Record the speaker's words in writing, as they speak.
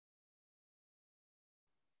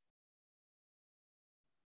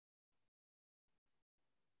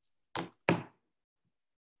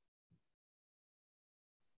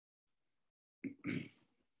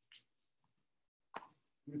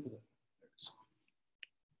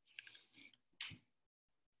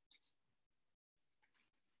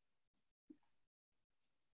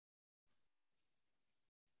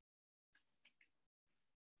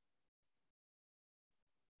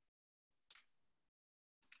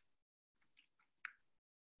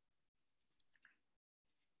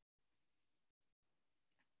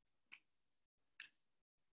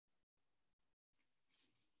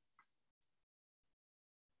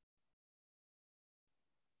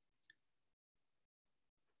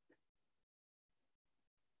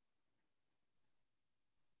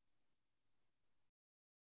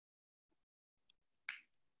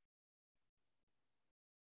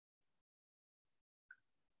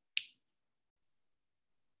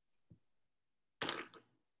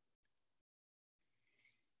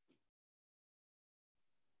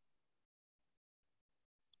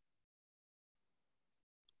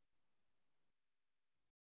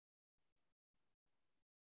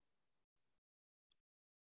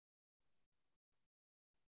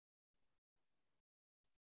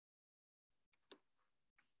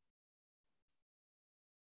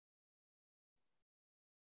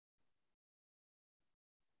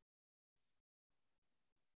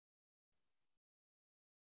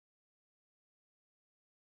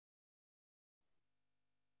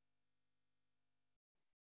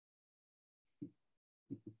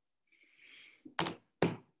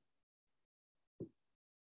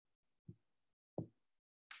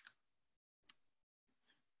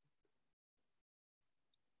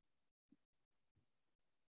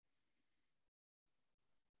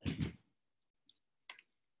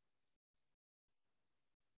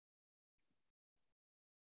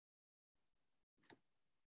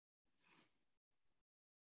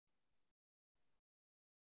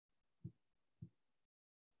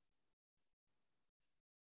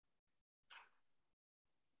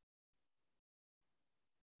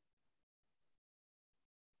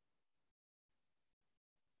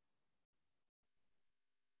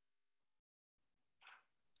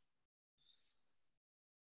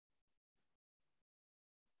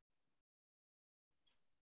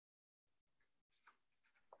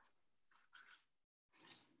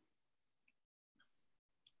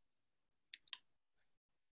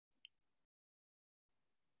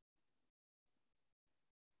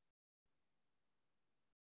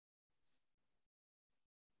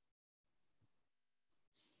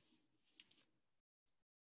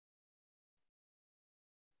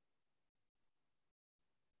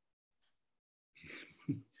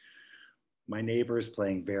My neighbor is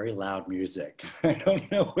playing very loud music. I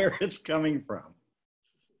don't know where it's coming from.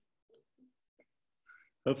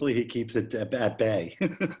 Hopefully he keeps it at bay.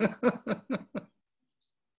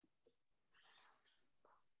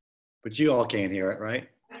 But you all can't hear it, right?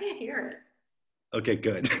 I can't hear it. Okay,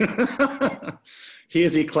 good. He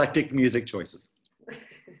has eclectic music choices.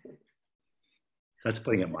 That's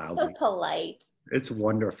putting it mildly. So polite. It's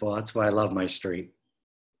wonderful. That's why I love my street.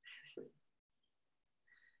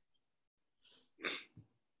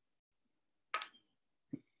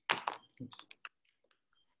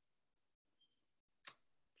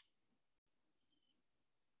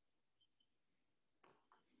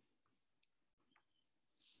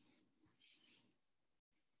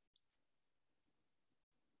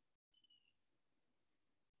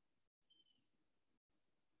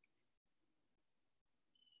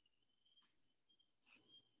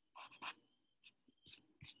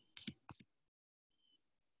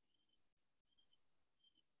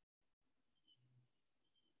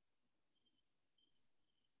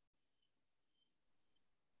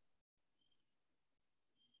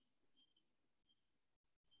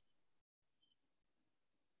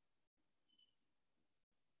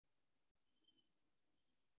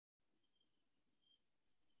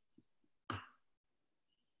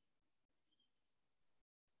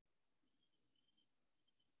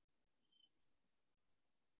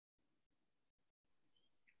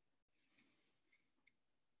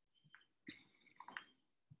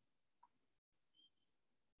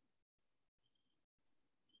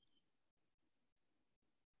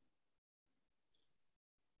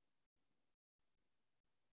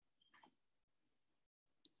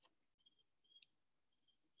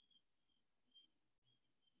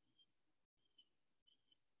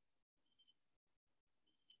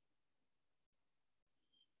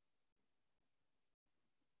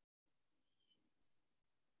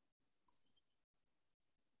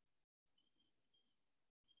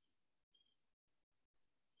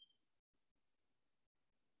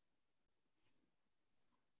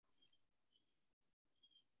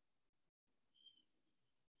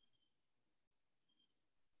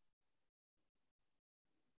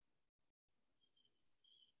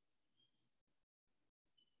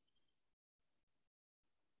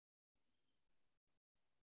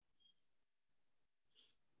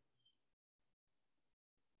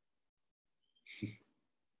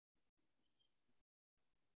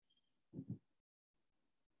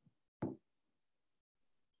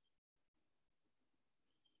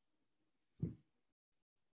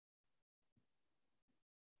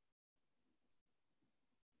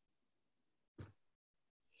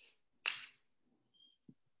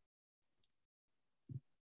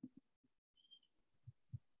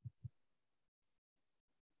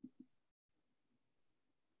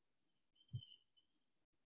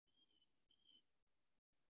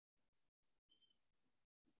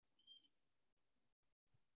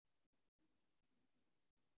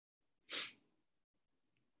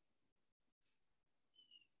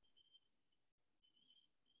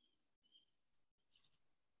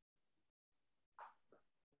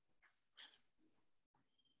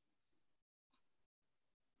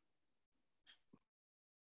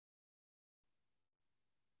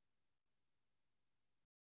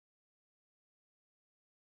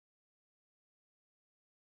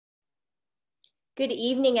 Good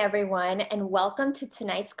evening, everyone, and welcome to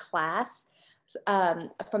tonight's class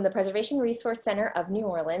from the Preservation Resource Center of New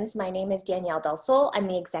Orleans. My name is Danielle Del Sol. I'm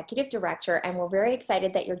the Executive Director, and we're very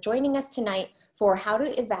excited that you're joining us tonight for how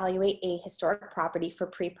to evaluate a historic property for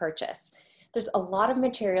pre-purchase. There's a lot of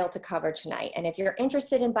material to cover tonight, and if you're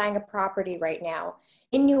interested in buying a property right now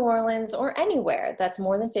in New Orleans or anywhere that's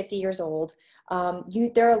more than 50 years old,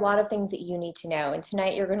 there are a lot of things that you need to know. And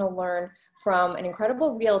tonight you're going to learn from an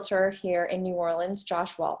incredible realtor here in New Orleans,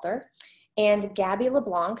 Josh Walther, and Gabby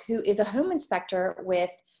LeBlanc, who is a home inspector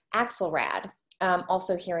with Axelrad,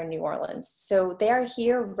 also here in New Orleans. So they are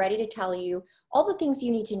here ready to tell you all the things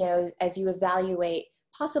you need to know as you evaluate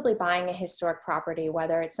possibly buying a historic property,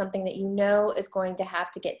 whether it's something that you know is going to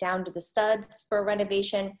have to get down to the studs for a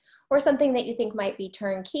renovation, or something that you think might be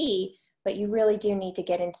turnkey, but you really do need to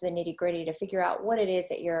get into the nitty-gritty to figure out what it is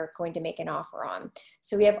that you're going to make an offer on.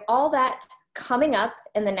 So we have all that coming up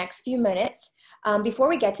in the next few minutes. Before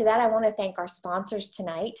we get to that, I want to thank our sponsors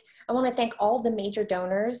tonight. I want to thank all the major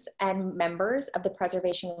donors and members of the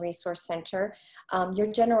Preservation Resource Center. Your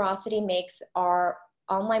generosity makes our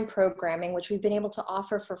online programming, which we've been able to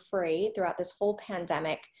offer for free throughout this whole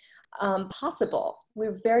pandemic, possible.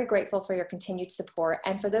 We're very grateful for your continued support.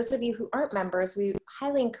 And for those of you who aren't members, we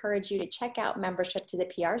highly encourage you to check out membership to the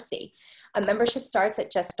PRC. A membership starts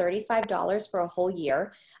at just $35 for a whole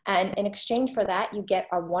year. And in exchange for that, you get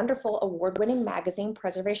a wonderful award-winning magazine,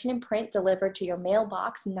 Preservation in Print, delivered to your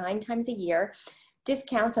mailbox 9 times a year,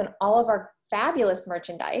 discounts on all of our fabulous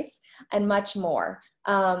merchandise, and much more.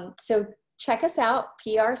 So check us out,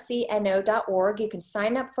 prcno.org. You can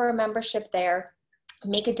sign up for a membership there.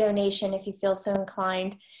 Make a donation if you feel so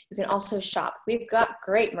inclined. You can also shop. We've got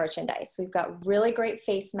great merchandise. We've got really great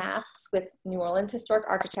face masks with New Orleans historic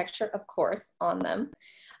architecture, of course, on them.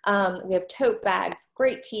 We have tote bags,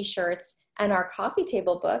 great t-shirts, and our coffee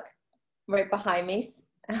table book right behind me.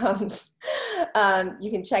 You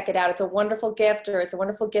can check it out. It's a wonderful gift, or it's a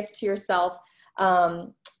wonderful gift to yourself.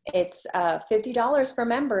 It's $50 for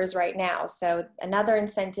members right now. So another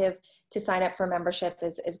incentive to sign up for membership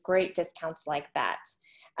is great discounts like that.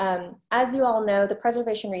 As you all know, the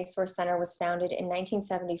Preservation Resource Center was founded in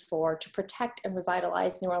 1974 to protect and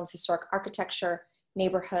revitalize New Orleans historic architecture,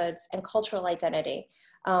 neighborhoods, and cultural identity.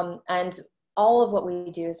 And all of what we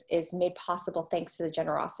do is made possible thanks to the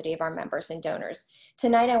generosity of our members and donors.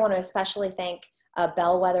 Tonight, I want to especially thank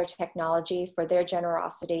Bellwether Technology for their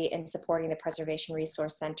generosity in supporting the Preservation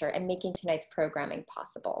Resource Center and making tonight's programming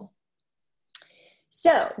possible.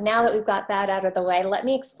 So now that we've got that out of the way, let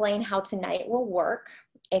me explain how tonight will work.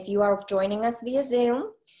 If you are joining us via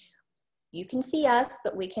Zoom, you can see us,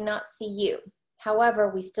 but we cannot see you. However,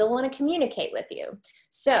 we still want to communicate with you.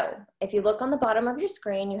 So if you look on the bottom of your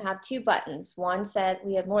screen, you have 2 buttons. One says,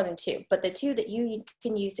 we have more than 2, but the 2 that you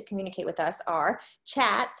can use to communicate with us are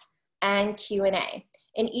chat and Q&A.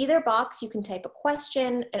 In either box, you can type a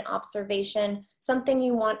question, an observation, something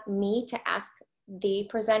you want me to ask the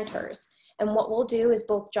presenters. And what we'll do is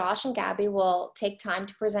both Josh and Gabby will take time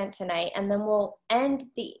to present tonight, and then we'll end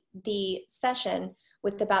the session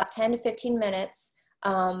with about 10 to 15 minutes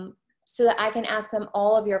so that I can ask them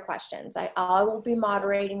all of your questions. I will be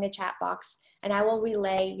moderating the chat box, and I will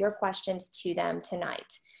relay your questions to them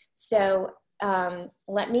tonight. So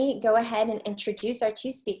let me go ahead and introduce our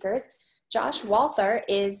 2 speakers. Josh Walther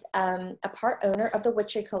is a part owner of the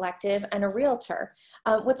Witry Collective and a realtor.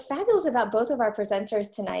 What's fabulous about both of our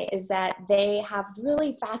presenters tonight is that they have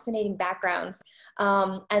really fascinating backgrounds,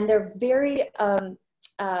 and they're very,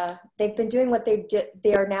 they've been doing what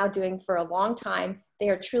they are now doing for a long time. They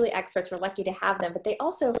are truly experts. We're lucky to have them, but they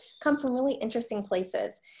also come from really interesting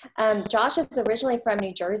places. Josh is originally from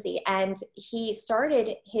New Jersey, and he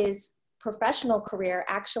started his professional career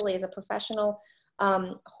actually as a professional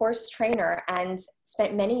horse trainer and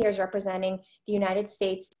spent many years representing the United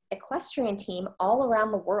States equestrian team all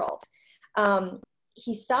around the world.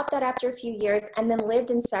 He stopped that after a few years and then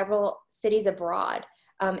lived in several cities abroad,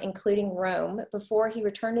 including Rome, before he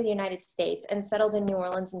returned to the United States and settled in New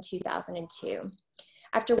Orleans in 2002.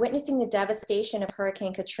 After witnessing the devastation of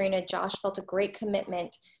Hurricane Katrina, Josh felt a great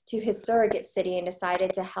commitment to his surrogate city and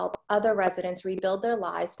decided to help other residents rebuild their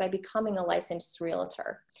lives by becoming a licensed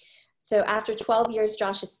realtor. So after 12 years,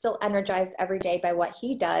 Josh is still energized every day by what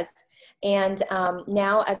he does. And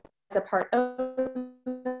now as a part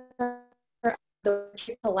owner of the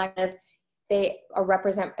Witry Collective, they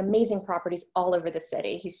represent amazing properties all over the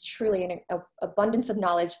city. He's truly an abundance of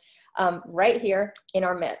knowledge right here in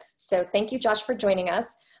our midst. So thank you, Josh, for joining us.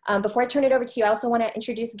 Before I turn it over to you, I also want to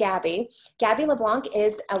introduce Gabby. Gabby LeBlanc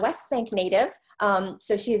is a West Bank native.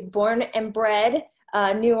 So she is born and bred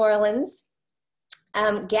New Orleans.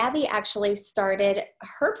 Gabby actually started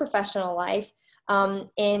her professional life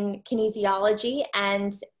in kinesiology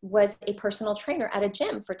and was a personal trainer at a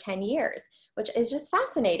gym for 10 years, which is just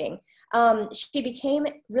fascinating. She became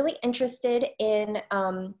really interested in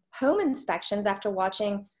home inspections after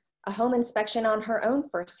watching a home inspection on her own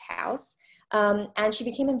first house. And she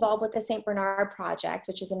became involved with the St. Bernard Project,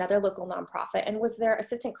 which is another local nonprofit, and was their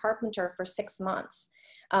assistant carpenter for 6 months.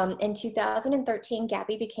 In 2013,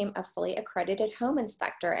 Gabby became a fully accredited home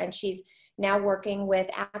inspector, and she's now working with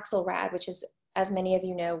Axelrad, which is, as many of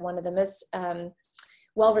you know, one of the most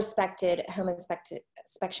well-respected home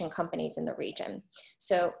inspection companies in the region.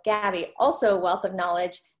 So Gabby, also a wealth of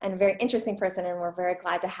knowledge and a very interesting person, and we're very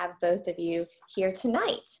glad to have both of you here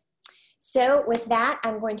tonight. So with that,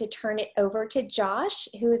 I'm going to turn it over to Josh,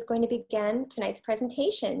 who is going to begin tonight's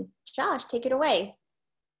presentation. Josh, take it away.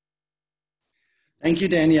 Thank you,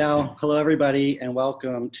 Danielle. Hello, everybody, and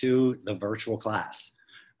welcome to the virtual class.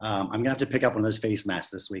 I'm gonna have to pick up one of those face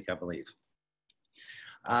masks this week, I believe.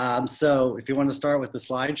 So if you want to start with the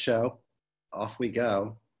slideshow, off we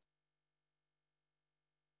go.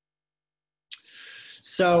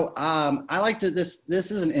 So I like to, this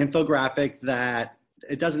is an infographic that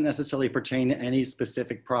it doesn't necessarily pertain to any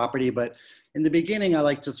specific property, but in the beginning, I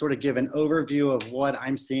like to sort of give an overview of what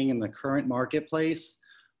I'm seeing in the current marketplace.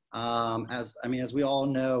 As we all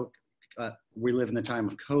know, we live in the time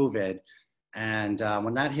of COVID, and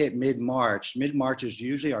when that hit mid-March is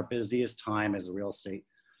usually our busiest time as a real estate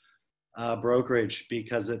brokerage,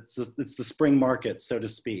 because it's the spring market, so to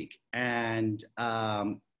speak. And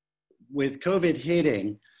with COVID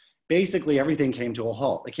hitting, basically everything came to a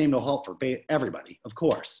halt. It came to a halt for everybody, of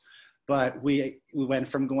course. But we went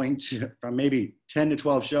from maybe 10 to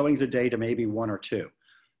 12 showings a day to maybe 1 or 2.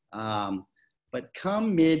 But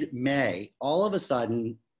come mid-May, all of a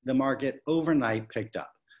sudden, the market overnight picked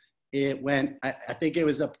up. It went, I think it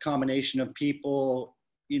was a combination of people,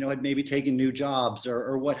 had maybe taken new jobs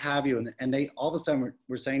or what have you. And they all of a sudden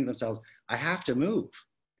were saying to themselves, I have to move.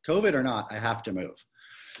 COVID or not, I have to move.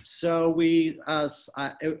 So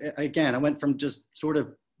I went from just sort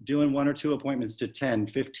of doing 1 or 2 appointments to 10,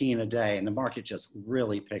 15 a day, and the market just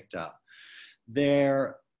really picked up.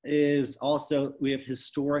 There is also, we have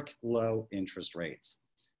historic low interest rates.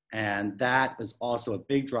 And that is also a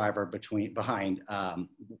big driver behind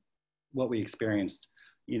what we experienced,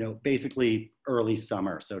 basically early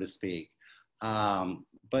summer, so to speak.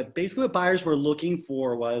 But basically what buyers were looking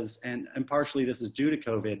for was, and partially this is due to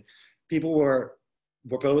COVID, people were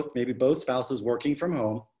both spouses working from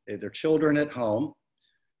home, they had their children at home,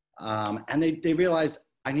 and they realized,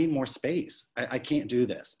 I need more space. I can't do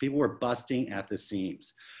this. People were busting at the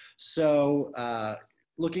seams. So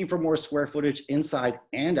looking for more square footage inside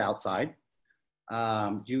and outside.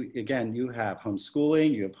 You have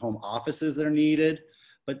homeschooling, you have home offices that are needed.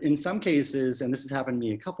 But in some cases, and this has happened to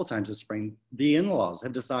me a couple times this spring, the in-laws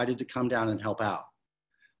have decided to come down and help out,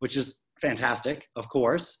 which is fantastic, of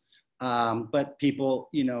course. But people,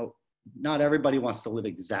 not everybody wants to live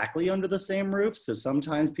exactly under the same roof. So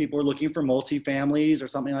sometimes people are looking for multi-families or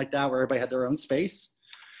something like that, where everybody had their own space.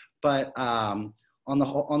 But on the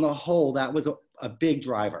whole, that was a big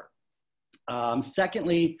driver.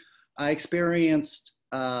 Secondly, I experienced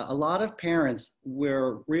a lot of parents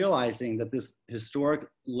were realizing that this historic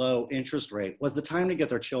low interest rate was the time to get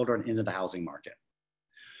their children into the housing market.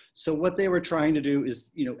 So what they were trying to do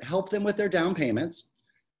is, help them with their down payments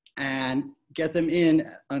and get them in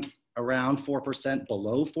around 4%,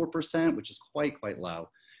 below 4%, which is quite low,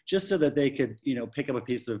 just so that they could, pick up a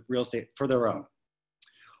piece of real estate for their own.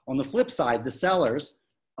 On the flip side, the sellers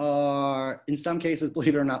are, in some cases,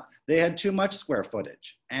 believe it or not, they had too much square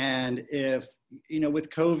footage. And if, with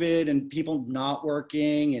COVID and people not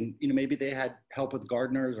working and, maybe they had help with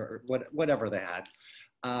gardeners or whatever they had,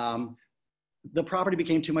 the property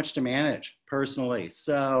became too much to manage personally.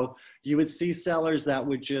 So you would see sellers that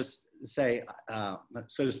would just say,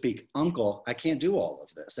 so to speak, uncle, I can't do all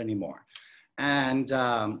of this anymore. And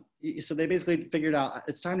so they basically figured out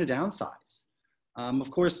it's time to downsize.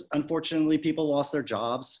 Of course, unfortunately, people lost their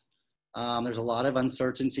jobs. There's a lot of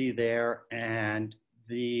uncertainty there, and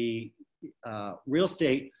the real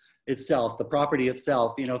estate itself, the property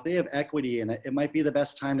itself, if they have equity in it, it might be the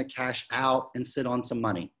best time to cash out and sit on some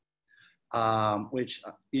money, which,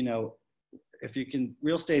 if you can,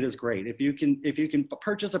 real estate is great. If you can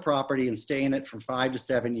purchase a property and stay in it for 5 to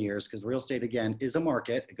 7 years, because real estate, again, is a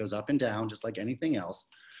market, it goes up and down just like anything else.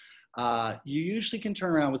 You usually can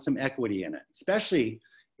turn around with some equity in it, especially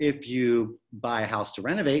if you buy a house to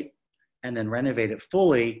renovate and then renovate it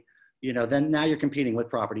fully, then now you're competing with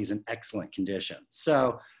properties in excellent condition.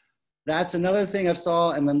 So that's another thing I've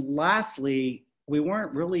saw. And then lastly, we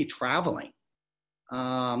weren't really traveling.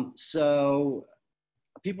 So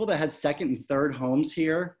people that had second and third homes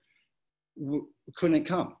here couldn't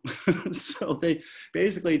come. So they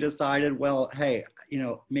basically decided, well, hey,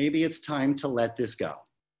 maybe it's time to let this go.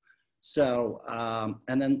 So,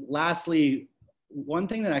 and then lastly, one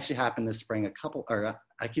thing that actually happened this spring,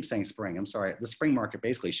 I keep saying spring, I'm sorry, the spring market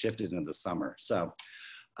basically shifted into the summer. So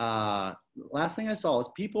last thing I saw is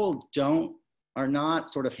people are not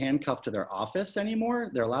sort of handcuffed to their office anymore.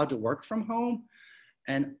 They're allowed to work from home.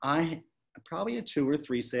 And I probably had 2 or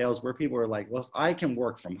 3 sales where people were like, well, if I can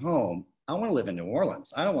work from home, I want to live in New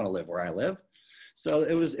Orleans. I don't want to live where I live. So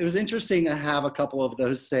it was interesting to have a couple of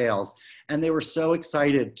those sales. And they were so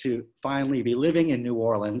excited to finally be living in New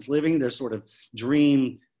Orleans, living their sort of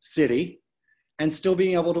dream city and still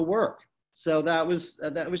being able to work. So that was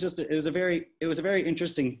just, it was a very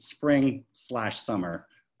interesting spring/summer.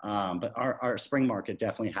 But our spring market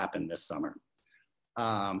definitely happened this summer.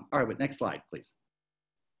 All right, but next slide, please.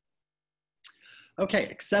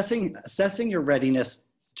 Okay, assessing your readiness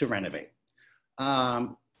to renovate.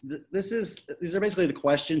 These are basically the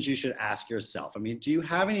questions you should ask yourself. I mean, do you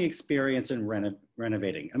have any experience in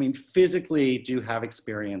renovating? I mean, physically, do you have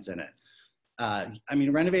experience in it? I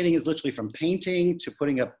mean, renovating is literally from painting to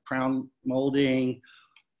putting up crown molding,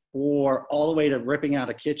 or all the way to ripping out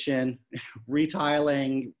a kitchen,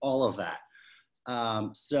 retiling, all of that.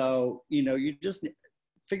 So, you just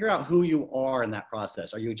figure out who you are in that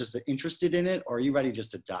process. Are you just interested in it, or are you ready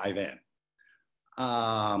just to dive in?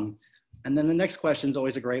 And then the next question is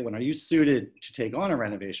always a great one. Are you suited to take on a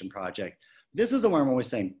renovation project? This is the one I'm always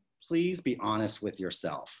saying, please be honest with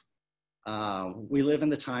yourself. We live in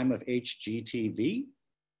the time of HGTV,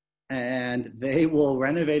 and they will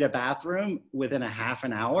renovate a bathroom within a half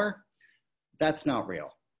an hour. That's not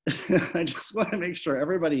real. I just want to make sure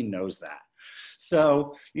everybody knows that.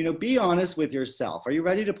 So, be honest with yourself. Are you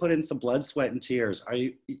ready to put in some blood, sweat, and tears? Are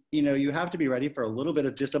you, you have to be ready for a little bit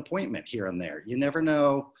of disappointment here and there. You never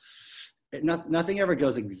know. Nothing ever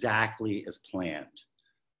goes exactly as planned.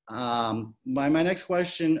 My next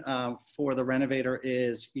question for the renovator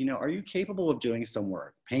is, are you capable of doing some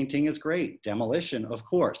work? Painting is great. Demolition, of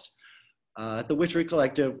course. At the Witry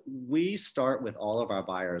Collective, we start with all of our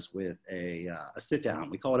buyers with a sit down.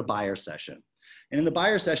 We call it a buyer session. And in the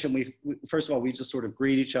buyer session, we first of all, we just sort of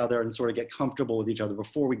greet each other and sort of get comfortable with each other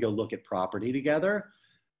before we go look at property together.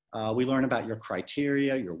 We learn about your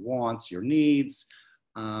criteria, your wants, your needs,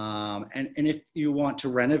 and if you want to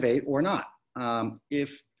renovate or not.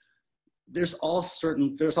 If there's all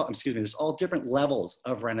different levels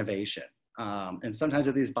of renovation. And sometimes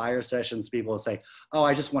at these buyer sessions, people will say, oh,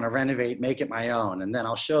 I just want to renovate, make it my own. And then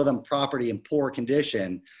I'll show them property in poor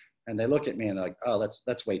condition. And they look at me and they're like, oh,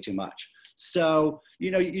 that's way too much. So,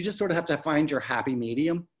 you just sort of have to find your happy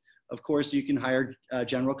medium. Of course, you can hire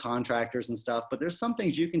general contractors and stuff, but there's some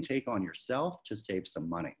things you can take on yourself to save some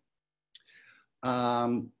money.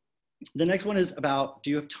 The next one is about, do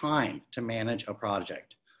you have time to manage a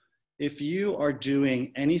project? If you are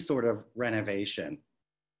doing any sort of renovation,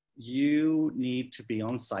 you need to be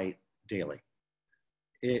on site daily.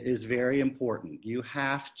 It is very important. You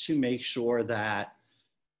have to make sure that,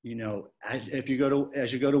 as you go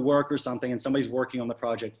to work or something and somebody's working on the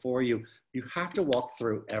project for you, you have to walk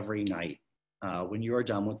through every night when you are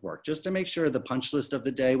done with work, just to make sure the punch list of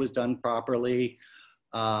the day was done properly.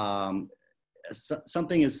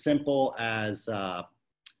 Something as simple as the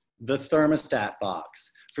thermostat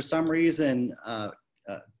box. For some reason,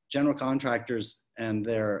 general contractors and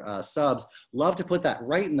their subs love to put that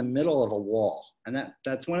right in the middle of a wall. And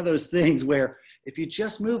that's one of those things where if you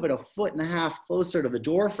just move it 1.5 feet closer to the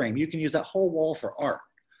door frame, you can use that whole wall for art.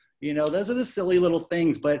 Those are the silly little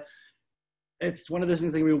things, but it's one of those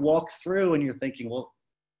things that we walk through and you're thinking, well,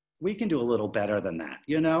 we can do a little better than that,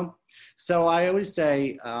 So I always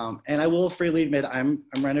say, and I will freely admit, I'm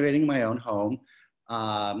renovating my own home,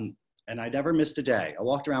 and I never missed a day. I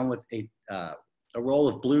walked around with a roll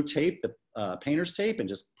of blue tape, the painter's tape, and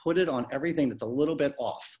just put it on everything that's a little bit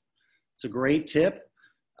off. It's a great tip.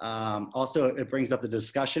 Also, it brings up the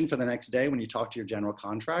discussion for the next day when you talk to your general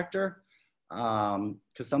contractor,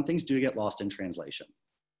 because some things do get lost in translation.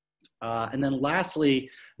 And then lastly,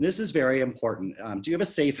 this is very important. Do you have a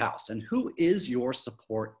safe house? And who is your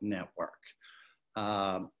support network?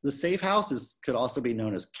 The safe house could also be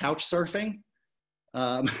known as couch surfing.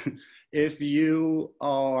 If you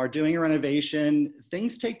are doing a renovation,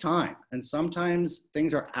 things take time, and sometimes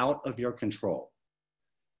things are out of your control.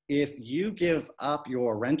 If you give up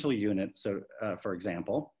your rental unit, so for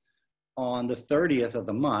example, on the 30th of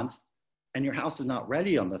the month, and your house is not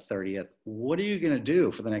ready on the 30th, what are you going to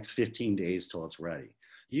do for the next 15 days till it's ready?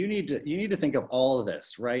 you need to think of all of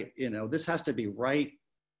this, right? This has to be right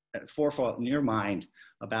at forefront in your mind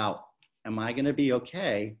about, am I going to be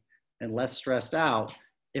okay and less stressed out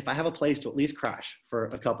if I have a place to at least crash for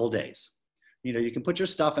a couple of days? You can put your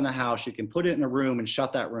stuff in the house, you can put it in a room and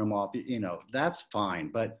shut that room off, that's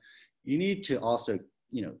fine. But you need to also,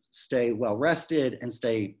 stay well rested and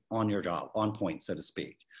stay on your job, on point, so to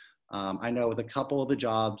speak. I know with a couple of the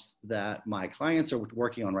jobs that my clients are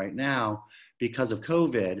working on right now, because of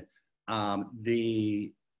COVID,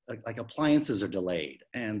 like appliances are delayed,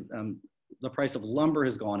 and the price of lumber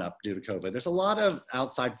has gone up due to COVID. There's a lot of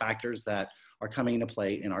outside factors that are coming into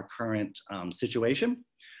play in our current situation.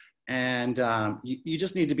 And you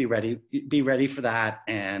just need to be ready for that,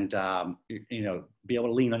 and be able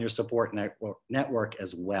to lean on your support network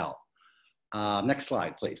as well. Next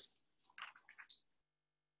slide, please.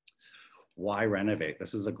 Why renovate?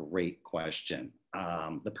 This is a great question.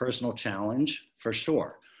 The personal challenge, for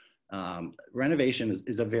sure. Renovation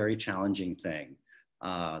is a very challenging thing.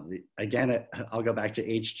 Again, I'll go back to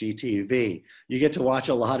HGTV. You get to watch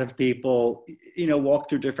a lot of people, walk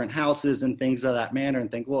through different houses and things of that manner and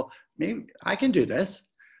think, well, maybe I can do this.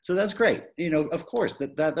 So that's great. Of course,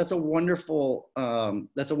 that's a wonderful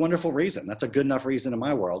reason. That's a good enough reason in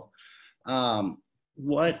my world.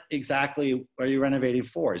 What exactly are you renovating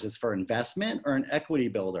for? Is this for investment or an equity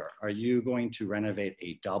builder? Are you going to renovate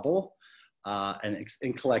a double and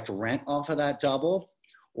collect rent off of that double?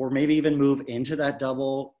 Or maybe even move into that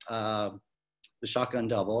double, the shotgun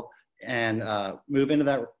double, and move into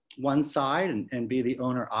that one side and be the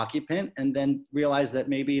owner occupant, and then realize that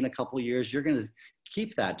maybe in a couple of years, you're gonna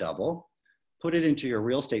keep that double, put it into your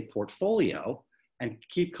real estate portfolio, and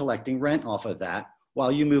keep collecting rent off of that while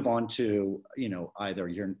you move on to, either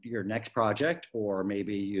your next project, or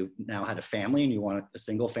maybe you've now had a family and you want a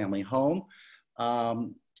single family home.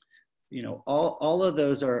 All of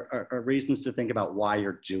those are reasons to think about why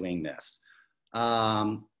you're doing this.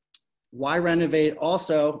 Why renovate?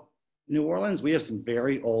 Also, New Orleans, we have some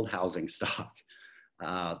very old housing stock.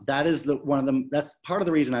 That's part of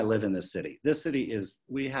the reason I live in this city. This city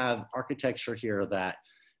we have architecture here that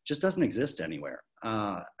just doesn't exist anywhere.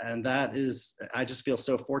 And I just feel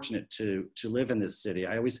so fortunate to live in this city.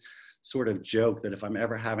 I always sort of joke that if I'm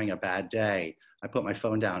ever having a bad day, I put my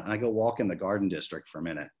phone down and I go walk in the Garden District for a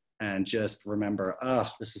minute and just remember,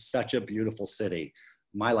 oh, this is such a beautiful city.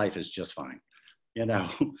 My life is just fine, And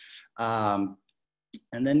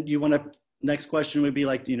then next question would be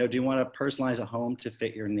like, do you want to personalize a home to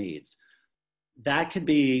fit your needs? That could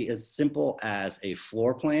be as simple as a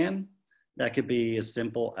floor plan. That could be as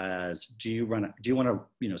simple as, do you want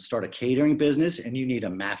to, start a catering business and you need a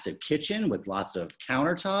massive kitchen with lots of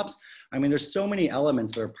countertops? I mean, there's so many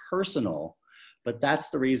elements that are personal, but that's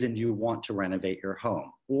the reason you want to renovate your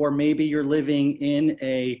home. Or maybe you're living in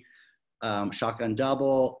a shotgun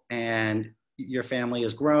double and your family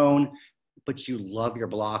has grown, but you love your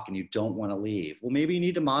block and you don't want to leave. Well, maybe you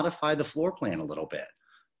need to modify the floor plan a little bit.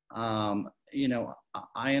 I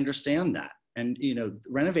understand that. And,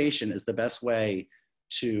 renovation is the best way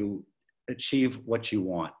to achieve what you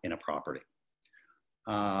want in a property.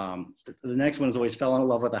 The next one is always fell in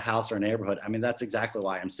love with a house or a neighborhood. I mean, that's exactly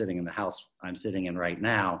why I'm sitting in the house I'm sitting in right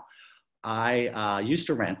now. I used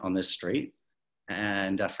to rent on this street,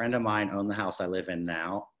 and a friend of mine owned the house I live in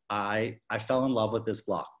now. I fell in love with this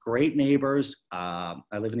block. Great neighbors. I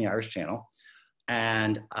live in the Irish Channel,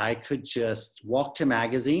 and I could just walk to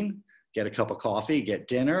Magazine, get a cup of coffee, get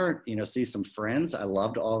dinner, see some friends. I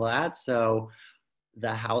loved all that. So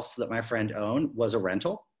the house that my friend owned was a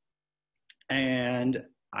rental. And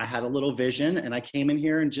I had a little vision, and I came in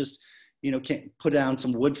here and just, put down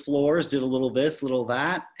some wood floors, did a little this, little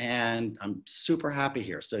that, and I'm super happy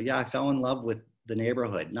here. So yeah, I fell in love with the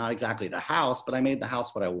neighborhood, not exactly the house, but I made the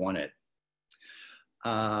house what I wanted.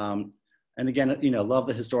 And again, love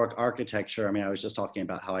the historic architecture. I mean, I was just talking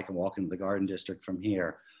about how I can walk into the Garden District from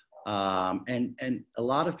here. And a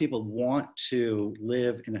lot of people want to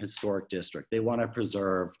live in a historic district. They want to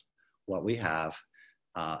preserve what we have.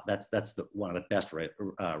 That's one of the best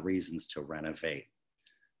reasons to renovate.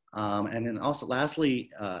 And then also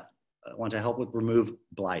lastly, I want to help with remove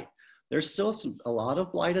blight. There's still a lot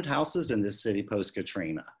of blighted houses in this city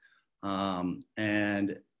post-Katrina.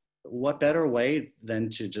 And what better way than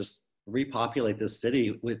to just repopulate this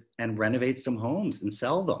city and renovate some homes and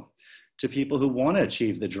sell them to people who want to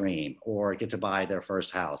achieve the dream or get to buy their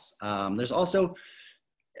first house. There's also,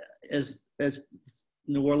 as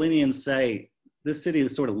New Orleanians say, this city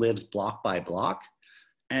sort of lives block by block.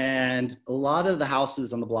 And a lot of the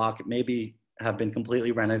houses on the block maybe have been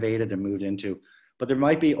completely renovated and moved into, but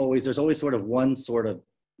there's always sort of one sort of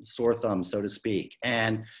sore thumb, so to speak.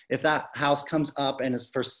 And if that house comes up and is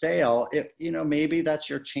for sale, maybe that's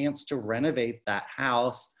your chance to renovate that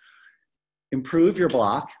house, improve your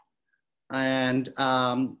block, and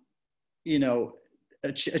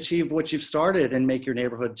achieve what you've started and make your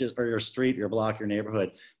neighborhood or your street, your block, your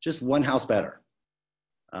neighborhood just one house better.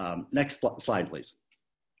 Next slide, please.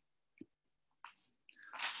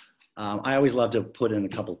 I always love to put in a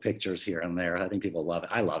couple pictures here and there. I think people love it.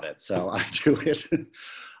 I love it, so I do it.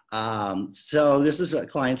 So this is what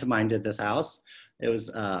clients of mine did this house. It was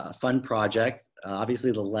a fun project.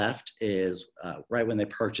 Obviously, the left is right when they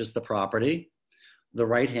purchased the property. The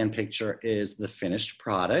right-hand picture is the finished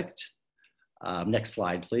product. Next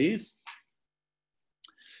slide, please.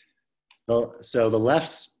 So the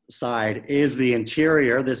left side is the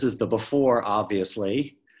interior. This is the before,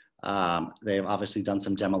 obviously. They've obviously done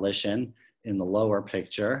some demolition in the lower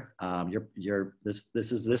picture. This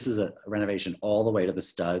is a renovation all the way to the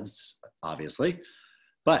studs, obviously.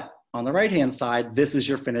 But on the right-hand side, this is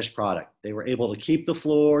your finished product. They were able to keep the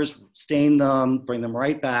floors, stain them, bring them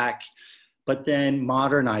right back, but then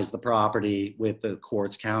modernize the property with the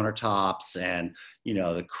quartz countertops and,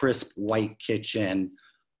 the crisp white kitchen,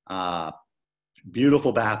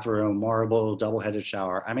 beautiful bathroom, marble, double-headed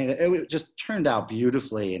shower. I mean, it just turned out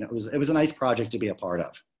beautifully, and it was a nice project to be a part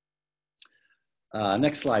of.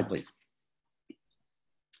 Next slide, please.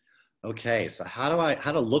 Okay, so how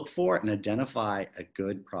to look for and identify a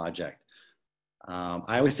good project.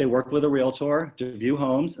 I always say work with a realtor to view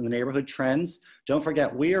homes and the neighborhood trends. Don't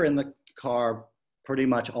forget, we are in the car pretty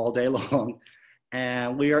much all day long,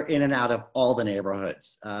 and we are in and out of all the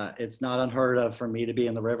neighborhoods. It's not unheard of for me to be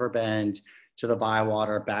in the Riverbend, to the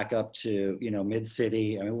Bywater, back up to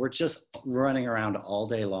Mid-City. I mean, we're just running around all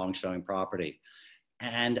day long showing property.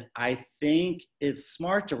 And I think it's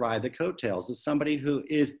smart to ride the coattails of somebody who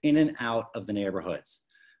is in and out of the neighborhoods.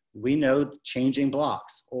 We know changing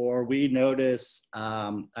blocks, or we notice,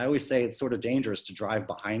 I always say it's sort of dangerous to drive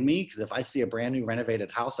behind me, because if I see a brand new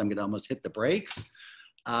renovated house, I'm gonna almost hit the brakes,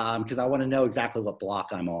 because I wanna know exactly what block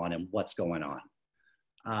I'm on and what's going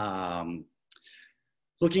on.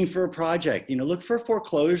 Looking for a project, look for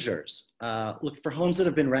foreclosures, look for homes that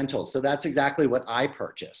have been rentals. So that's exactly what I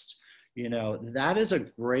purchased. That is a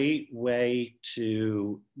great way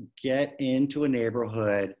to get into a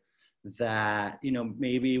neighborhood that,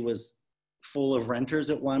 maybe was full of renters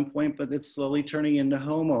at one point, but it's slowly turning into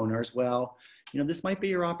homeowners. Well, this might be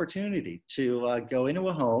your opportunity to go into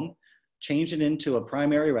a home, change it into a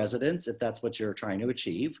primary residence if that's what you're trying to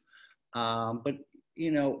achieve. But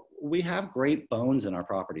we have great bones in our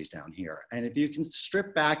properties down here. And if you can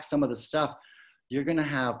strip back some of the stuff, you're gonna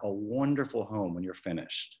have a wonderful home when you're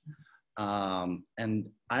finished. And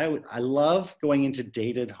I love going into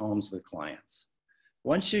dated homes with clients.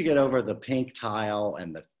 Once you get over the pink tile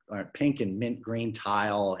and the pink and mint green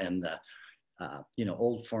tile and the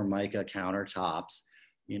old Formica countertops,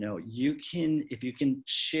 if you can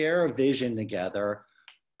share a vision together,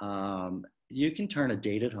 you can turn a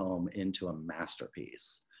dated home into a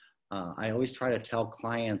masterpiece. I always try to tell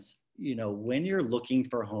clients, when you're looking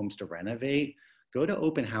for homes to renovate, go to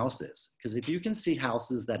open houses, because if you can see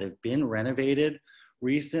houses that have been renovated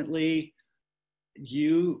recently,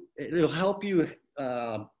 it'll help you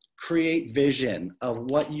create vision of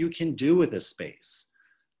what you can do with this space.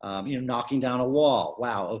 Knocking down a wall.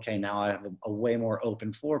 Wow, okay, now I have a way more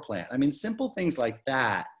open floor plan. I mean, simple things like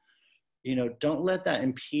that. Don't let that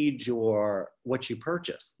impede what you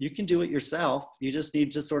purchase. You can do it yourself. You just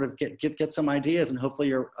need to sort of get some ideas, and hopefully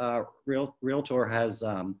your realtor has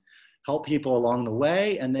helped people along the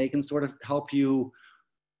way, and they can sort of help you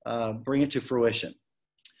bring it to fruition.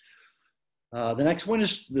 The next one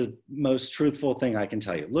is the most truthful thing I can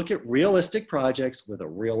tell you. Look at realistic projects with a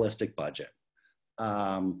realistic budget.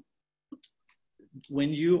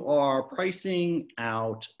 When you are pricing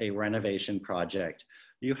out a renovation project,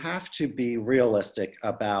 you have to be realistic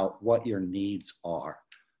about what your needs are.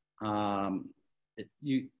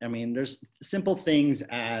 There's simple things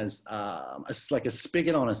as like a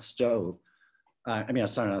spigot on a stove. On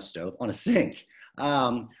a sink.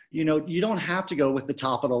 You don't have to go with the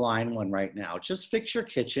top of the line one right now. Just fix your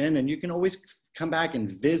kitchen, and you can always come back and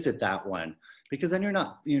visit that one, because then you're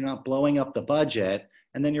not blowing up the budget,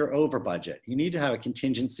 and then you're over budget. You need to have a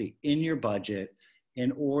contingency in your budget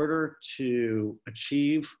in order to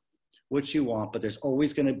achieve what you want, but there's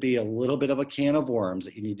always going to be a little bit of a can of worms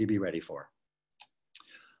that you need to be ready for.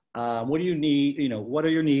 What do you need? What are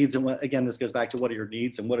your needs? And again, this goes back to what are your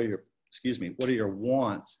needs and what are your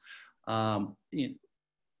wants?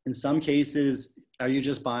 In some cases, Are you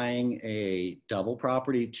just buying a double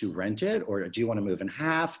property to rent it, or do you want to move in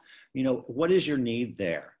half? You know, what is your need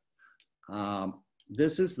there?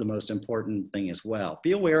 This is the most important thing as well.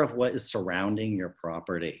 Be aware of what is surrounding your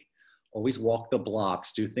property. Always walk the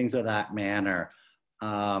blocks, do things of that manner.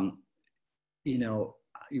 You know,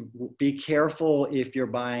 be careful if you're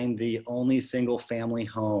buying the only single family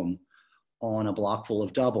home on a block full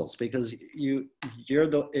of doubles, because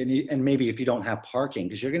and maybe if you don't have parking,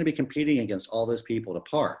 because you're going to be competing against all those people to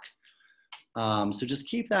park. So just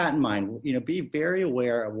keep that in mind. You know, be very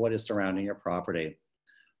aware of what is surrounding your property.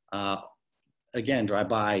 Again, drive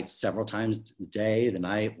by several times a day, the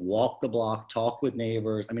night, walk the block, talk with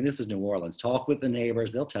neighbors. I mean, this is New Orleans. Talk with the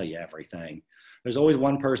neighbors. They'll tell you everything. There's always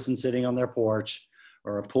one person sitting on their porch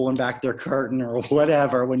or pulling back their curtain or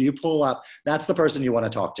whatever. When you pull up, that's the person you want to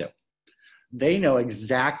talk to. They know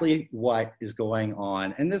exactly what is going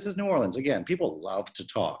on. And this is New Orleans. Again, people love to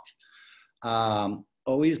talk.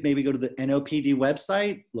 Always maybe go to the NOPD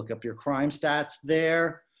website, look up your crime stats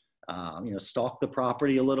there. You know, stalk the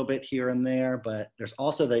property a little bit here and there, but there's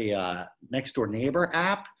also the Next Door Neighbor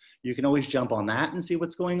app. You can always jump on that and see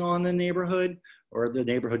what's going on in the neighborhood or the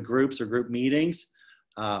neighborhood groups or group meetings.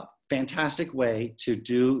 Fantastic way to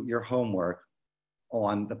do your homework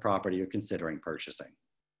on the property you're considering purchasing.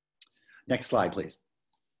 Next slide, please.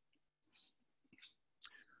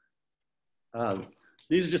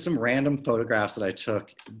 These are just some random photographs that I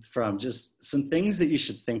took from just some things that you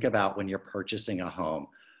should think about when you're purchasing a home.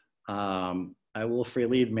 I will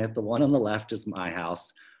freely admit the one on the left is my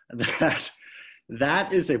house.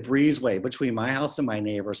 That is a breezeway between my house and my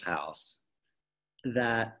neighbor's house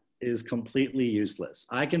that is completely useless.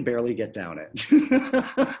 I can barely get down it.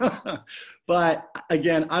 But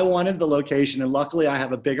again, I wanted the location, and luckily I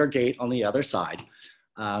have a bigger gate on the other side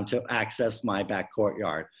to access my back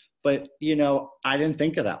courtyard. But you know, I didn't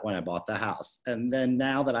think of that when I bought the house. And then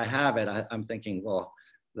now that I have it, I'm thinking, well,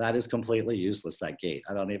 that is completely useless, that gate.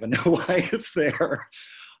 I don't even know why it's there.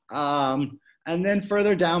 And then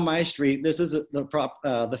further down my street, this is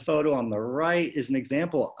the photo on the right is an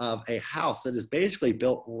example of a house that is basically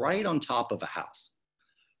built right on top of a house.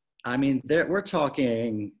 I mean, we're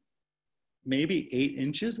talking maybe 8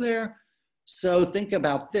 inches there. So think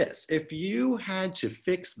about this. If you had to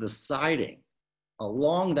fix the siding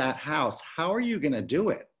along that house, how are you going to do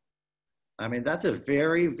it? I mean, that's a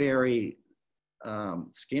very, very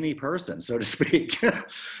skinny person, so to speak.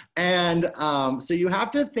 And so you have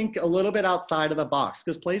to think a little bit outside of the box,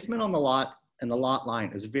 because placement on the lot and the lot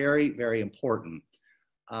line is very, very important.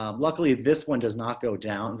 Luckily, this one does not go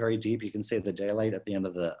down very deep. You can see the daylight at the end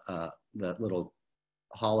of the little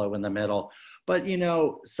hollow in the middle. But you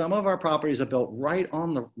know, some of our properties are built right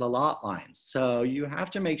on the lot lines. So you have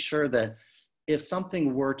to make sure that if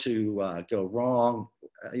something were to go wrong,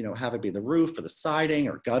 you know, have it be the roof or the siding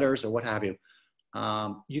or gutters or what have you,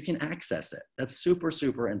 you can access it. That's super,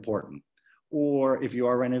 super important. Or if you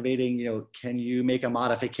are renovating, you know, can you make a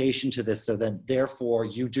modification to this so that therefore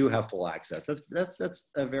you do have full access? That's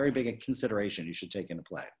a very big consideration you should take into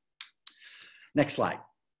play. Next slide.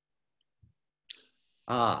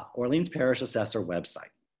 Orleans Parish Assessor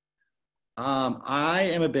website. I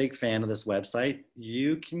am a big fan of this website.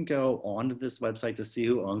 You can go onto this website to see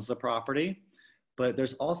who owns the property, but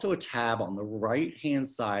there's also a tab on the right-hand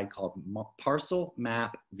side called Parcel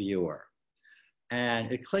Map Viewer.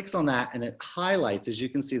 And it clicks on that and it highlights, as you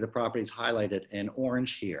can see, the property is highlighted in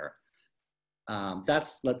orange here.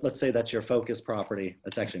 Let's say that's your focus property.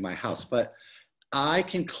 That's actually my house, but I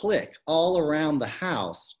can click all around the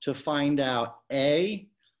house to find out,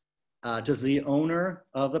 does the owner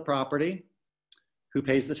of the property who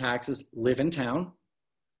pays the taxes live in town?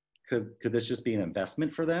 Could this just be an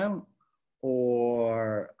investment for them?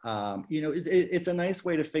 Or, you know, it's a nice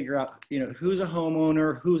way to figure out, you know, who's a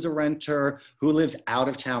homeowner, who's a renter, who lives out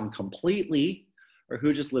of town completely, or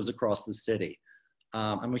who just lives across the city.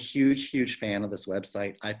 I'm a huge, huge fan of this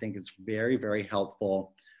website. I think it's very, very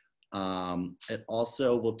helpful. It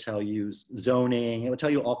also will tell you zoning. It will tell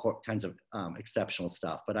you all kinds of exceptional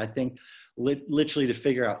stuff. But I think literally to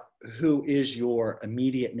figure out who is your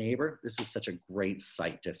immediate neighbor, this is such a great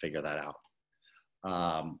site to figure that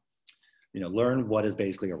out. You know, learn what is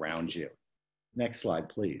basically around you. Next slide,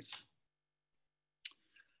 please.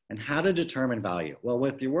 And how to determine value. Well,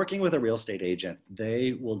 if you're working with a real estate agent,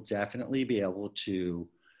 they will definitely be able to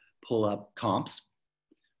pull up comps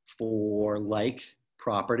for like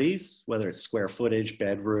properties, whether it's square footage,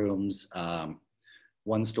 bedrooms,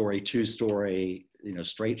 1-story, 2-story, you know,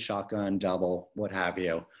 straight shotgun, double, what have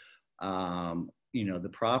you. You know, the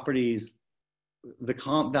properties, the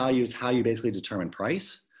comp value is how you basically determine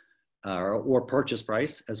price or purchase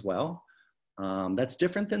price as well. That's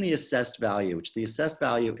different than the assessed value, which the assessed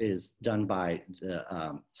value is done by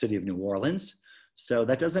the City of New Orleans. So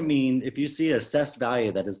that doesn't mean if you see assessed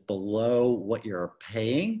value that is below what you're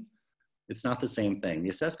paying, it's not the same thing. The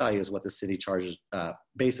assessed value is what the city charges,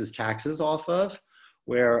 bases taxes off of,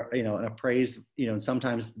 where, an appraised, and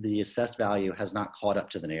sometimes the assessed value has not caught up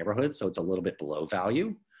to the neighborhood, so it's a little bit below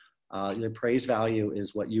value. The appraised value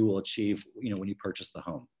is what you will achieve, when you purchase the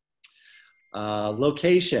home.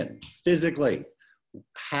 Location, physically,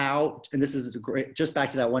 how, and this is great, just back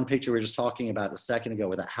to that one picture we were just talking about a second ago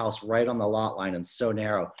with that house right on the lot line and so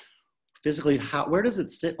narrow. Physically, where does it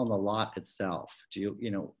sit on the lot itself? Do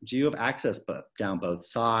you have access down both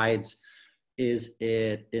sides? Is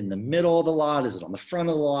it in the middle of the lot? Is it on the front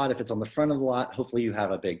of the lot? If it's on the front of the lot, hopefully you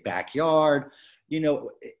have a big backyard.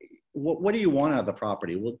 What do you want out of the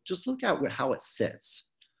property? Well, just look at how it sits.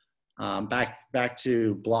 Back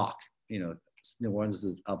to block, New Orleans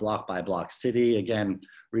is a block by block city. Again,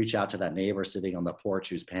 reach out to that neighbor sitting on the porch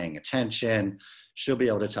who's paying attention. She'll be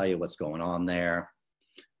able to tell you what's going on there.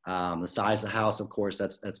 The size of the house, of course,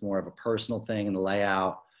 that's more of a personal thing, and the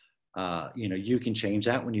layout. You can change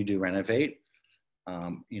that when you do renovate.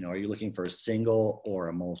 Are you looking for a single or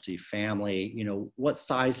a multi-family? What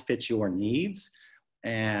size fits your needs?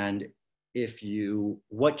 And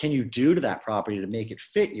what can you do to that property to make it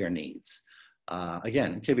fit your needs?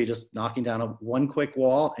 Again, it could be just knocking down one quick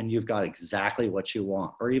wall and you've got exactly what you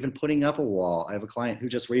want, or even putting up a wall. I have a client who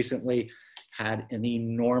just recently had an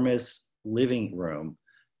enormous living room,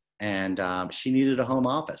 and she needed a home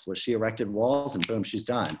office. Well, she erected walls and boom, she's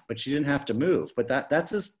done. But she didn't have to move. But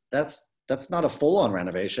that's not a full-on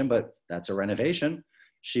renovation, but that's a renovation.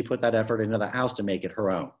 She put that effort into the house to make it her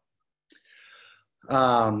own.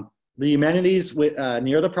 The amenities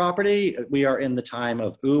near the property, we are in the time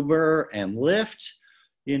of Uber and Lyft,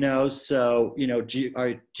 so, do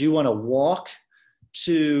you want to walk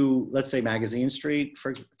to, let's say, Magazine Street,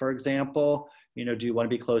 for example? Do you want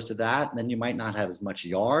to be close to that? And then you might not have as much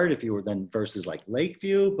yard if you were then versus like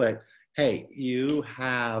Lakeview, but hey, you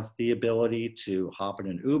have the ability to hop in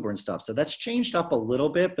an Uber and stuff. So that's changed up a little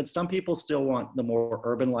bit, but some people still want the more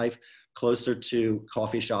urban life closer to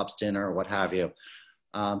coffee shops, dinner, or what have you.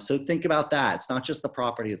 So think about that. It's not just the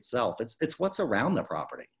property itself. It's what's around the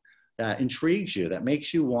property that intrigues you, that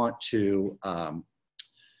makes you want to,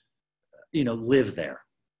 live there.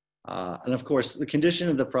 And of course, the condition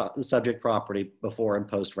of the subject property before and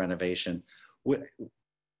post renovation.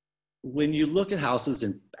 When you look at houses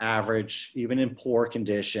in average, even in poor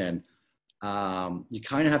condition, you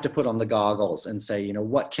kind of have to put on the goggles and say,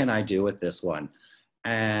 what can I do with this one?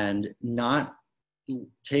 And not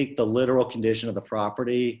take the literal condition of the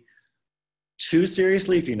property too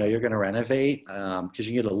seriously if you're going to renovate, because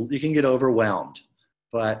you can get overwhelmed.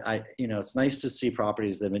 But it's nice to see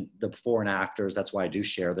properties that the before and afters. That's why I do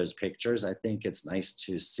share those pictures. I think it's nice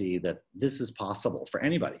to see that this is possible for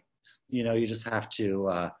anybody. You just have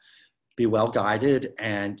to be well guided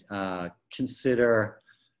and consider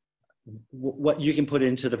what you can put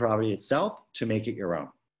into the property itself to make it your own.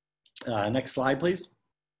 Next slide, please.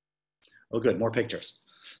 Oh, good, more pictures.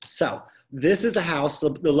 So this is a house,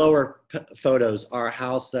 the lower photos are a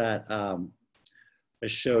house that I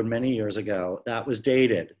showed many years ago that was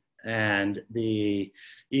dated. And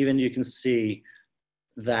even you can see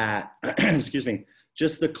that, excuse me,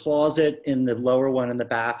 just the closet in the lower one in the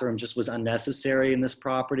bathroom just was unnecessary in this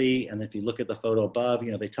property. And if you look at the photo above,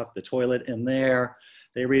 they tucked the toilet in there.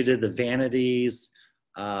 They redid the vanities.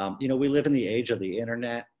 We live in the age of the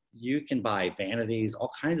internet. You can buy vanities,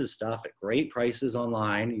 all kinds of stuff at great prices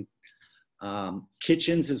online.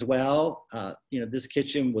 Kitchens as well. This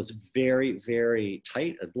kitchen was very, very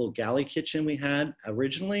tight. A little galley kitchen we had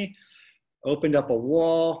originally. Opened up a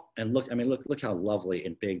wall and look how lovely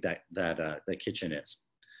and big that kitchen is.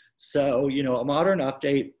 So, a modern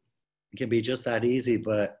update can be just that easy,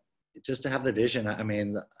 but just to have the vision,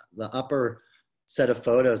 the upper set of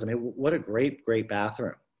photos, what a great, great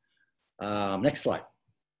bathroom. Next slide.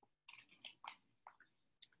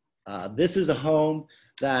 This is a home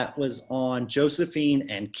that was on Josephine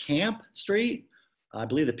and Camp Street. I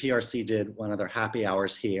believe the PRC did one of their happy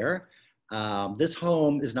hours here. This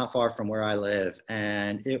home is not far from where I live,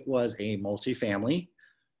 and it was a multifamily.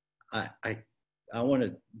 I want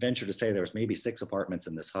to venture to say there was maybe 6 apartments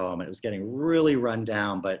in this home, and it was getting really run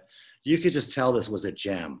down, but you could just tell this was a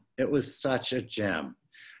gem. It was such a gem.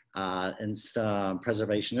 And some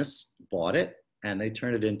preservationists bought it, and they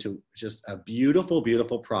turned it into just a beautiful,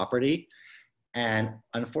 beautiful property. And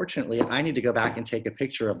unfortunately, I need to go back and take a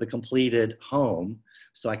picture of the completed home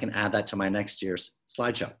so I can add that to my next year's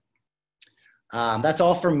slideshow. That's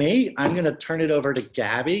all for me. I'm going to turn it over to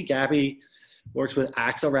Gabby. Gabby works with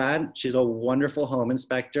Axelrad. She's a wonderful home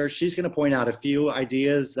inspector. She's going to point out a few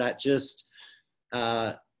ideas that just,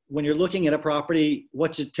 when you're looking at a property,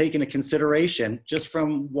 what to take into consideration just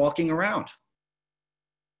from walking around.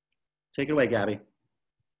 Take it away, Gabby.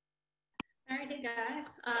 All right, hey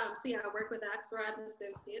guys. So yeah, I work with Axelrad and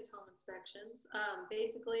Associates Home Inspections.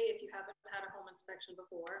 Basically, if you haven't had a home inspection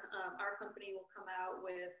before, our company will come out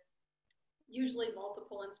with usually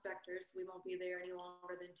multiple inspectors. We won't be there any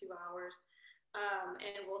longer than 2 hours.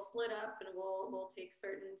 And we'll split up and we'll take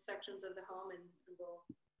certain sections of the home and we'll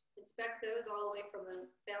inspect those all the way from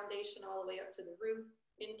the foundation all the way up to the roof,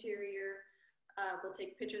 interior. We'll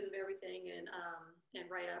take pictures of everything and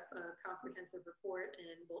write up a comprehensive report,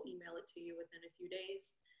 and we'll email it to you within a few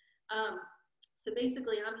days. So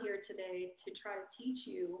basically, I'm here today to try to teach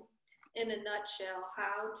you in a nutshell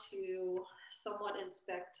how to somewhat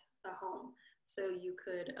inspect a home. So you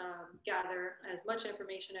could gather as much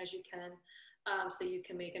information as you can so you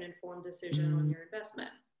can make an informed decision on your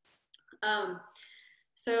investment.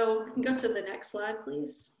 So we can go to the next slide,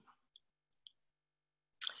 please.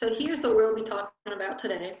 So here's what we'll be talking about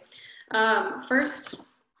today. First,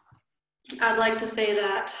 I'd like to say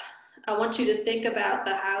that I want you to think about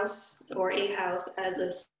the house or a house as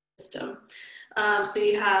a system. So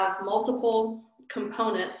you have multiple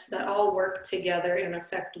components that all work together and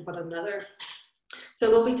affect one another. So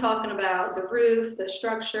we'll be talking about the roof, the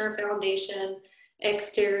structure, foundation,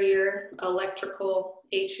 exterior, electrical,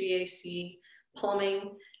 HVAC,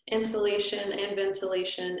 plumbing, insulation and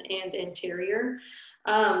ventilation, and interior.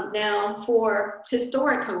 Now for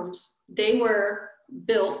historic homes, they were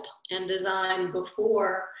built and designed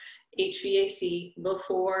before HVAC,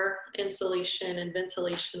 before insulation and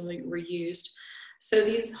ventilation were used. So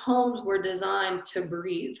these homes were designed to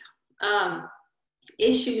breathe.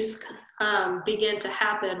 Issues began to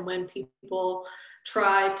happen when people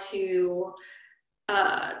try to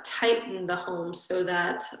tighten the home so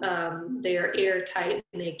that they are airtight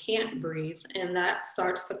and they can't breathe, and that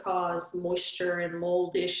starts to cause moisture and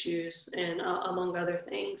mold issues and among other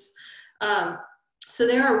things. So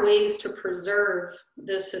there are ways to preserve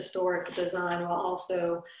this historic design while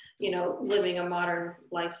also, you know, living a modern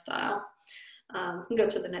lifestyle. We can go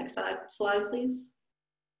to the next slide, please.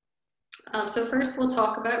 So first we'll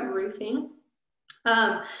talk about roofing.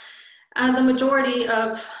 The majority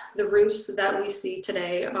of the roofs that we see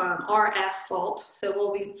today are asphalt, so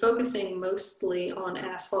we'll be focusing mostly on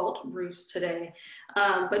asphalt roofs today.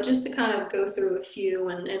 But just to kind of go through a few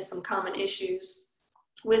and some common issues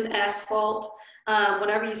with asphalt,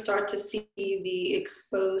 whenever you start to see the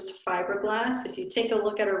exposed fiberglass, if you take a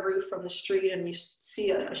look at a roof from the street and you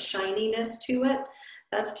see a shininess to it,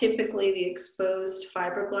 that's typically the exposed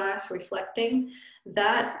fiberglass reflecting.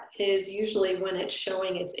 That is usually when it's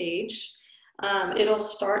showing its age. It'll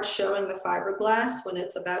start showing the fiberglass when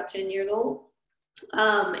it's about 10 years old.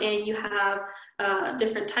 And you have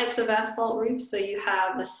different types of asphalt roofs. So you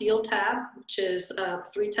have a seal tab, which is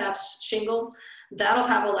 3 tabs shingle. That'll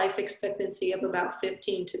have a life expectancy of about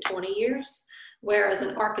 15 to 20 years. Whereas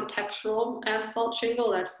an architectural asphalt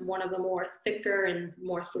shingle, that's one of the more thicker and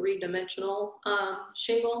more 3-dimensional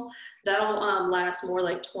shingle, that'll last more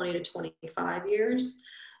like 20 to 25 years.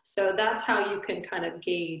 So that's how you can kind of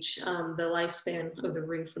gauge the lifespan of the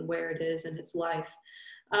roof and where it is in its life.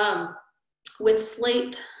 With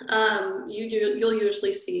slate, you'll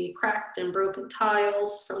usually see cracked and broken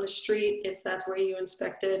tiles from the street if that's where you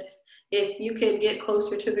inspected. If you could get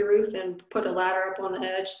closer to the roof and put a ladder up on the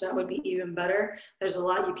edge, that would be even better. There's a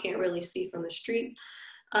lot you can't really see from the street.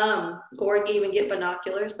 Or even get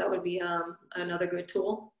binoculars, that would be another good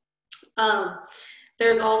tool.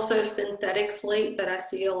 There's also synthetic slate that I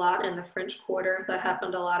see a lot in the French Quarter. That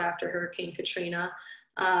happened a lot after Hurricane Katrina.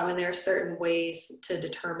 And there are certain ways to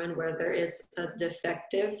determine whether it's a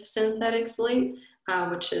defective synthetic slate,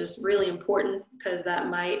 which is really important because that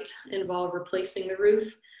might involve replacing the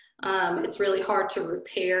roof. It's really hard to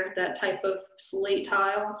repair that type of slate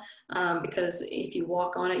tile because if you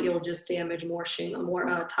walk on it, you'll just damage more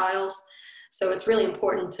tiles. So it's really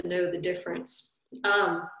important to know the difference.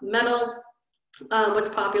 Metal,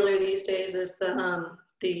 what's popular these days is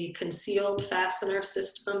the concealed fastener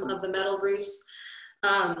system of the metal roofs.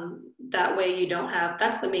 That way you don't have,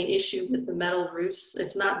 that's the main issue with the metal roofs.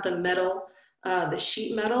 It's not the metal, the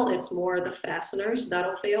sheet metal, it's more the fasteners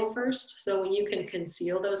that'll fail first. So when you can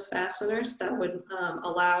conceal those fasteners, that would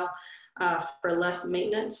allow for less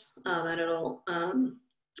maintenance and it'll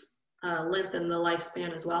lengthen the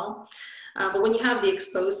lifespan as well. But when you have the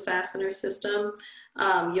exposed fastener system,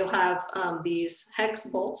 you'll have these hex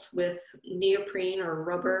bolts with neoprene or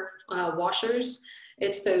rubber washers.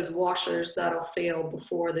 it's those washers that'll fail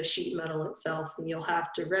before the sheet metal itself, and you'll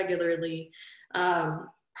have to regularly,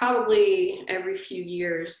 probably every few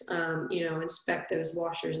years, inspect those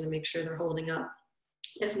washers and make sure they're holding up.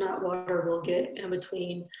 If not, water will get in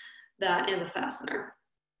between that and the fastener.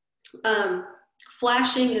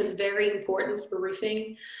 Flashing is very important for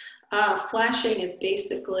roofing. Flashing is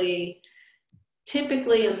basically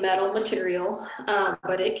typically a metal material,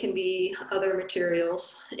 but it can be other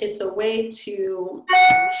materials. It's a way to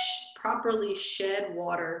properly shed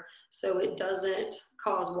water so it doesn't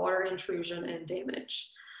cause water intrusion and damage.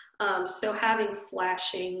 So having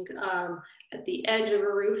flashing at the edge of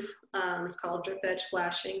a roof, it's called drip edge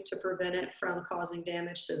flashing to prevent it from causing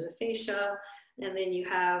damage to the fascia. And then you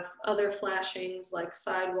have other flashings like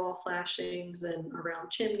sidewall flashings and around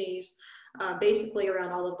chimneys, basically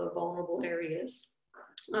around all of the vulnerable areas.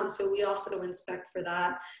 So we also inspect for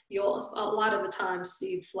that. You'll a lot of the time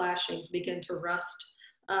see flashing begin to rust,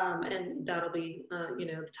 and that'll be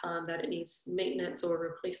the time that it needs maintenance or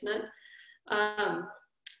replacement.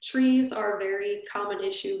 Trees are a very common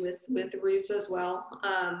issue with roofs as well.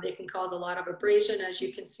 They can cause a lot of abrasion, as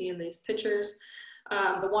you can see in these pictures.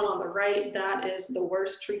 The one on the right, that is the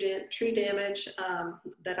worst tree damage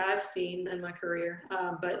that I've seen in my career.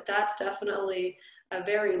 But that's definitely a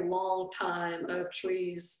very long time of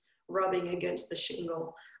trees rubbing against the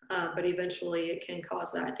shingle. But eventually it can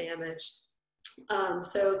cause that damage.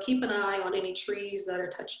 So keep an eye on any trees that are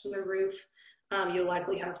touching the roof. You'll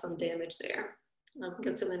likely have some damage there.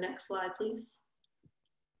 Go to the next slide, please.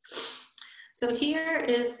 So here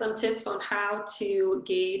is some tips on how to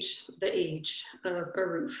gauge the age of a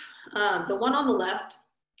roof. The one on the left,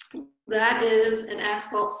 that is an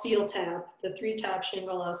asphalt seal tab, the 3-tab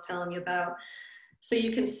shingle I was telling you about. So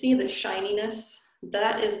you can see the shininess.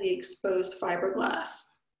 That is the exposed fiberglass.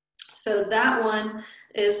 So that one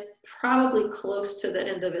is probably close to the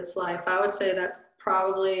end of its life. I would say that's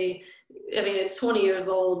probably, it's 20 years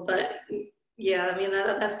old, but yeah,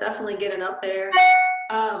 that's definitely getting up there.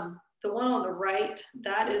 The one on the right,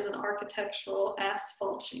 that is an architectural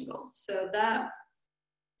asphalt shingle. So that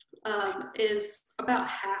is about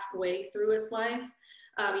halfway through its life.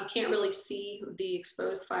 You can't really see the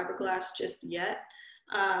exposed fiberglass just yet.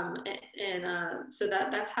 So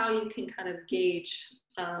that's how you can kind of gauge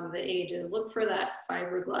the ages. Look for that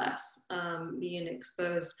fiberglass being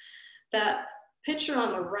exposed. That picture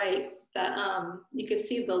on the right, that you can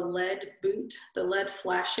see the lead boot, the lead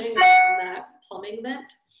flashing around that plumbing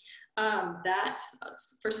vent. That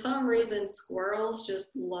for some reason squirrels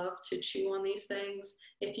just love to chew on these things.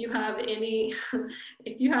 If you have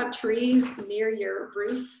if you have trees near your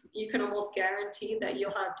roof, you can almost guarantee that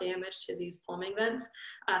you'll have damage to these plumbing vents.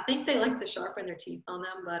 I think they like to sharpen their teeth on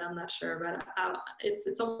them, but I'm not sure. But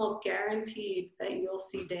it's almost guaranteed that you'll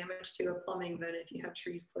see damage to a plumbing vent if you have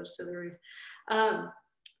trees close to the roof.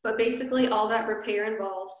 But basically all that repair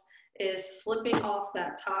involves is slipping off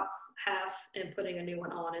that top half and putting a new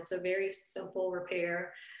one on. It's a very simple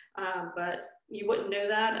repair, but you wouldn't know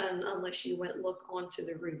that unless you went look onto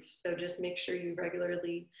the roof. So just make sure you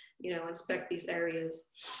regularly, inspect these areas.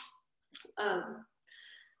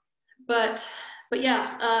 But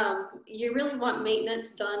yeah, you really want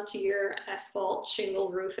maintenance done to your asphalt shingle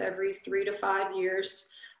roof every 3 to 5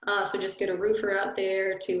 years. So just get a roofer out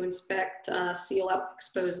there to inspect, seal up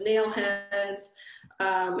exposed nail heads,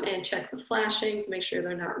 and check the flashings, make sure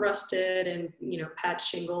they're not rusted, and patch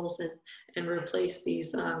shingles and replace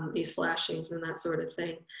these flashings and that sort of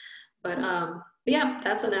thing. But yeah,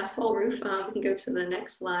 that's an asphalt roof. We can go to the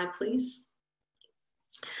next slide, please.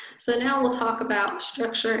 So now we'll talk about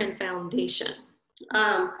structure and foundation.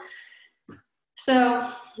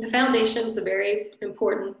 So the foundation is a very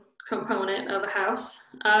important component of a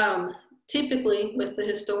house. Typically with the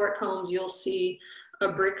historic homes, you'll see a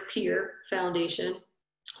brick pier foundation.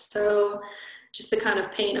 So just to kind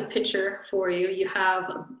of paint a picture for you, you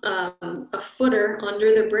have a footer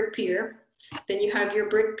under the brick pier, then you have your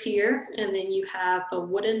brick pier, and then you have a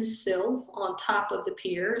wooden sill on top of the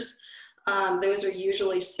piers. Those are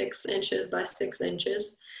usually 6 inches by 6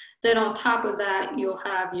 inches. Then on top of that, you'll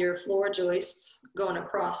have your floor joists going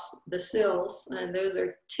across the sills, and those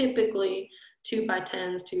are typically 2 by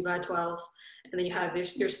 10s, 2 by 12s, and then you have your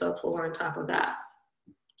subfloor on top of that.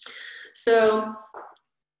 So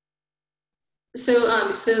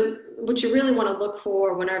what you really want to look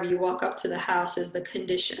for whenever you walk up to the house is the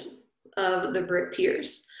condition of the brick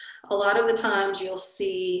piers. A lot of the times you'll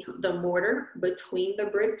see the mortar between the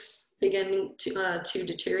bricks beginning to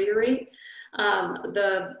deteriorate.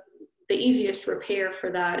 The easiest repair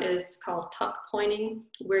for that is called tuck pointing,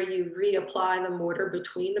 where you reapply the mortar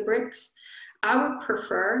between the bricks. I would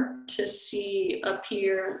prefer to see a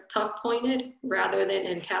pier tuck pointed rather than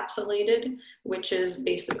encapsulated, which is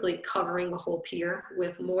basically covering the whole pier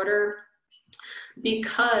with mortar,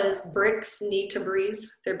 because bricks need to breathe.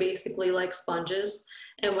 They're basically like sponges.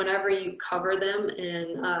 And whenever you cover them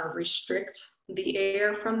and restrict the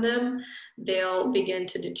air from them, they'll begin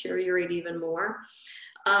to deteriorate even more.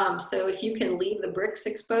 So if you can leave the bricks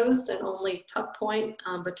exposed and only tuck point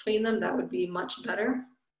between them, that would be much better.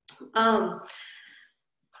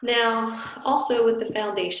 Now, also with the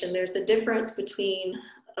foundation, there's a difference between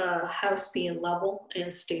a house being level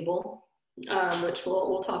and stable, which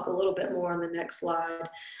we'll talk a little bit more on the next slide.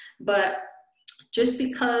 But just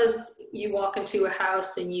because you walk into a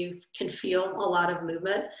house and you can feel a lot of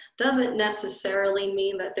movement doesn't necessarily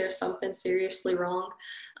mean that there's something seriously wrong.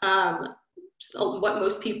 So what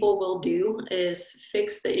most people will do is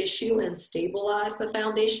fix the issue and stabilize the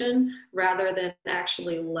foundation rather than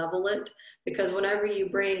actually level it. Because whenever you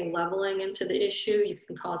bring leveling into the issue, you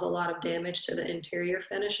can cause a lot of damage to the interior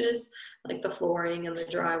finishes, like the flooring and the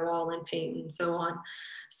drywall and paint and so on.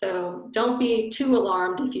 So don't be too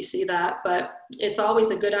alarmed if you see that, but it's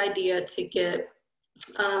always a good idea to get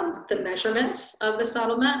the measurements of the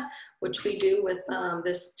settlement, which we do with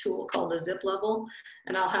this tool called a zip level.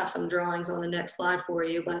 And I'll have some drawings on the next slide for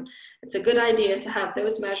you, but it's a good idea to have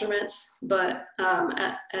those measurements, but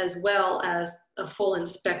as well as a full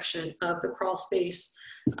inspection of the crawl space,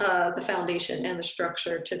 the foundation and the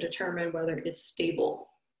structure to determine whether it's stable.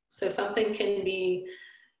 So something can be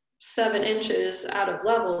 7 inches out of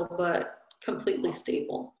level, but completely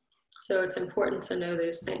stable. So it's important to know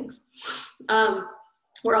those things.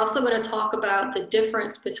 We're also going to talk about the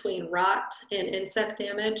difference between rot and insect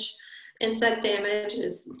damage. Insect damage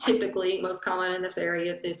is typically most common in this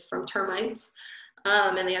area. It's from termites,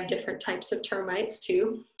 and they have different types of termites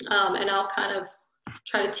too. And I'll kind of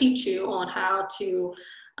try to teach you on how to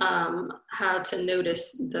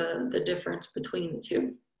notice the difference between the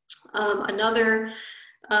two. Another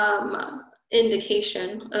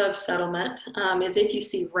indication of settlement is if you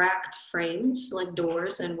see racked frames like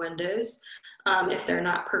doors and windows. If they're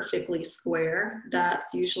not perfectly square,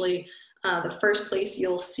 that's usually the first place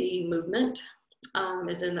you'll see movement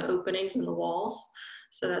is in the openings in the walls.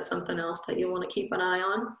 So that's something else that you want to keep an eye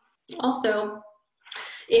on. Also,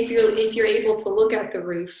 if you're able to look at the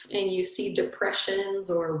roof and you see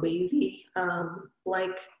depressions or wavy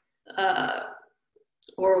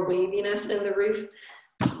or waviness in the roof,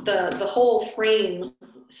 the whole frame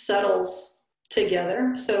settles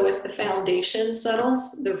together. So if the foundation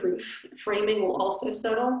settles, the roof framing will also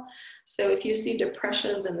settle. So if you see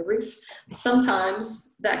depressions in the roof,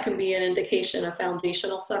 sometimes that can be an indication of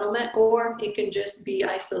foundational settlement, or it can just be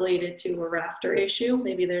isolated to a rafter issue.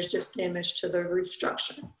 Maybe there's just damage to the roof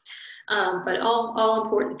structure. But all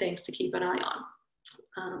important things to keep an eye on.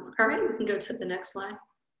 All right, we can go to the next slide.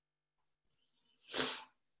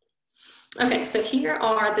 Okay, so here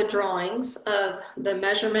are the drawings of the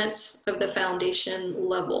measurements of the foundation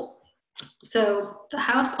level. So the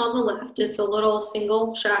house on the left, it's a little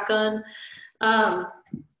single shotgun.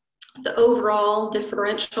 The overall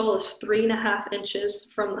differential is 3.5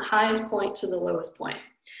 inches from the highest point to the lowest point.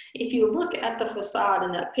 If you look at the facade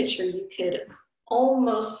in that picture, you could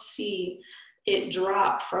almost see it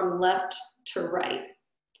drop from left to right.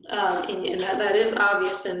 And that is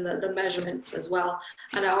obvious in the measurements as well.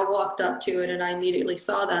 And I walked up to it and I immediately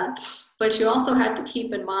saw that. But you also have to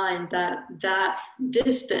keep in mind that that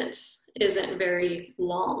distance isn't very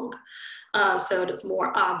long. So it's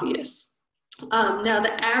more obvious. Now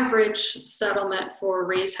the average settlement for a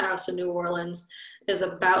raised house in New Orleans is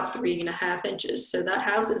about 3.5 inches. So that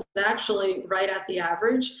house is actually right at the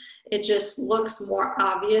average. It just looks more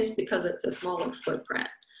obvious because it's a smaller footprint.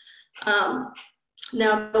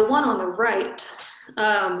 Now the one on the right,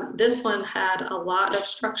 this one had a lot of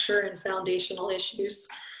structure and foundational issues.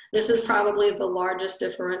 This is probably the largest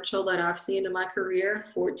differential that I've seen in my career,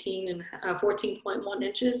 14.1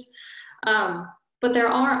 inches. But there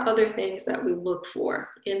are other things that we look for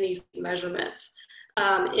in these measurements.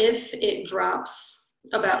 If it drops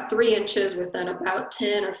about 3 inches within about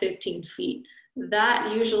 10 or 15 feet,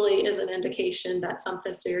 that usually is an indication that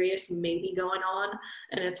something serious may be going on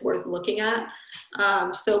and it's worth looking at.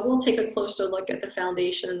 So we'll take a closer look at the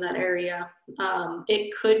foundation in that area.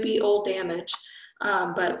 It could be old damage,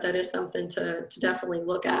 but that is something to definitely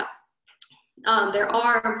look at. There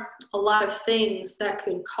are a lot of things that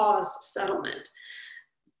could cause settlement.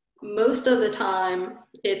 Most of the time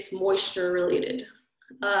it's moisture related,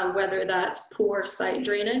 whether that's poor site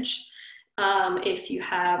drainage.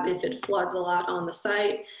 If it floods a lot on the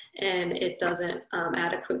site and it doesn't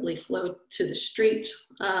adequately flow to the street,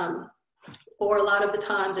 or a lot of the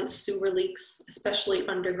times it's sewer leaks, especially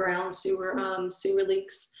underground sewer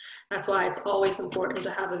leaks. That's why it's always important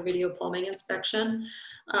to have a video plumbing inspection.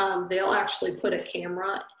 They'll actually put a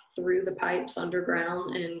camera through the pipes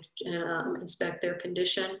underground and inspect their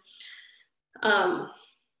condition.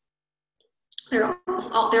 There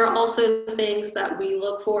are also things that we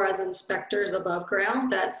look for as inspectors above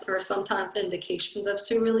ground that are sometimes indications of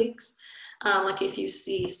sewer leaks. Like if you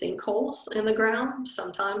see sinkholes in the ground,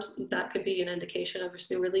 sometimes that could be an indication of a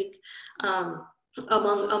sewer leak,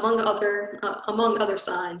 among other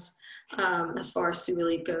signs as far as sewer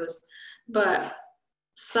leak goes. But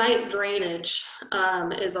site drainage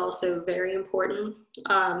is also very important.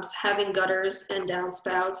 Having gutters and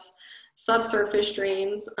downspouts, subsurface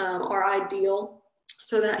drains are ideal,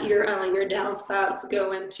 so that your downspouts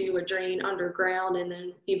go into a drain underground and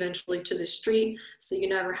then eventually to the street, so you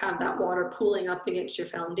never have that water pooling up against your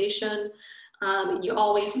foundation. You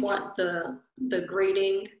always want the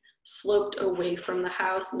grading sloped away from the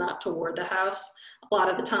house, not toward the house. A lot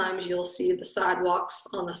of the times you'll see the sidewalks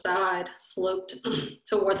on the side sloped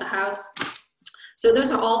toward the house. So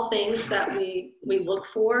those are all things that we look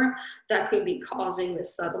for that could be causing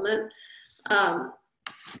this settlement.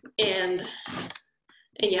 And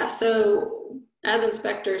yeah, so as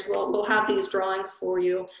inspectors, we'll have these drawings for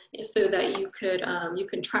you so that you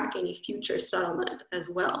can track any future settlement as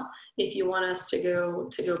well. If you want us to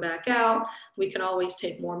go back out, we can always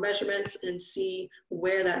take more measurements and see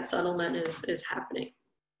where that settlement is happening.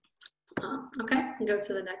 Okay, go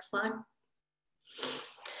to the next slide.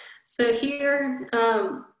 So here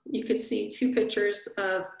you could see two pictures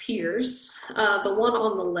of piers. The one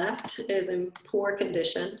on the left is in poor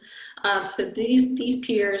condition. So these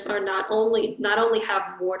piers are not only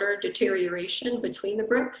have water deterioration between the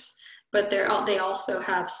bricks, but they also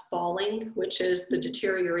have spalling, which is the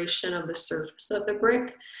deterioration of the surface of the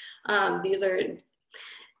brick. These are,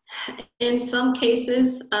 in some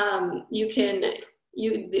cases,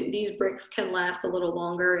 these bricks can last a little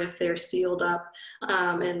longer if they're sealed up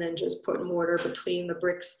and then just put mortar between the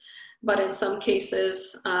bricks. But in some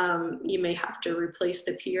cases, you may have to replace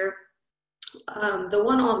the pier. The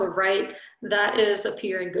one on the right, that is a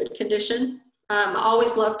pier in good condition. I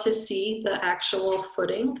always love to see the actual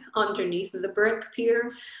footing underneath the brick pier,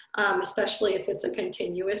 especially if it's a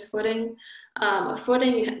continuous footing. A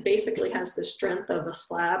footing basically has the strength of a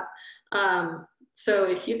slab.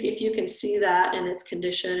 So if you can see that in its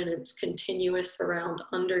condition and it's continuous around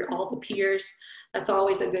under all the piers, that's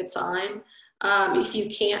always a good sign. If you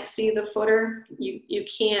can't see the footer, you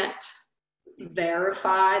can't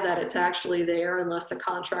verify that it's actually there unless the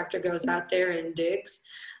contractor goes out there and digs.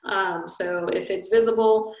 So if it's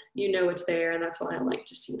visible, you know it's there, and that's why I like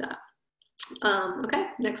to see that. Okay,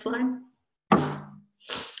 next slide.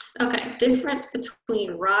 Okay, difference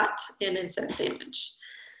between rot and insect damage.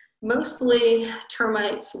 Mostly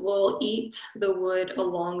termites will eat the wood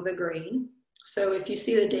along the grain. So if you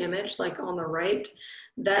see the damage, like on the right,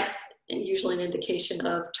 that's usually an indication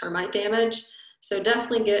of termite damage. So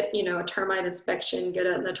definitely get, a termite inspection, get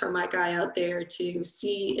the termite guy out there to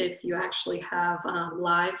see if you actually have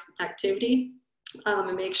live activity,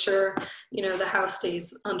 and make sure, the house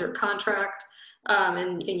stays under contract,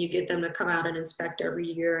 and you get them to come out and inspect every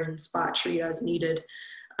year and spot treat as needed.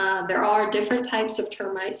 There are different types of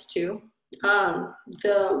termites too.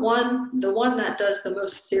 The one that does the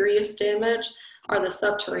most serious damage are the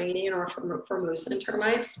subterranean or Formosan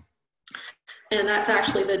termites. And that's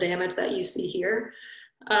actually the damage that you see here.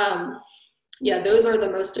 Yeah, those are the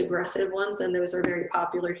most aggressive ones, and those are very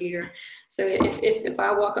popular here. So if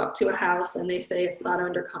I walk up to a house and they say it's not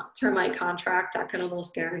under termite contract, I can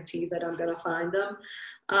almost guarantee that I'm gonna find them.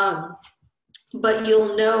 But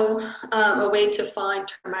you'll know a way to find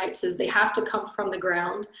termites is they have to come from the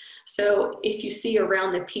ground. So if you see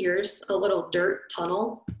around the piers a little dirt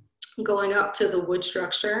tunnel going up to the wood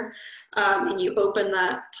structure, and you open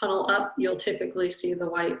that tunnel up, you'll typically see the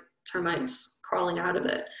white termites crawling out of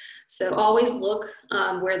it. So always look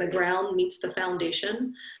where the ground meets the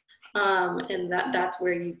foundation, and that's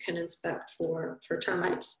where you can inspect for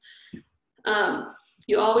termites.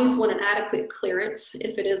 You always want an adequate clearance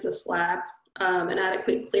if it is a slab. An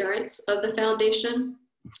adequate clearance of the foundation.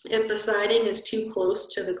 If the siding is too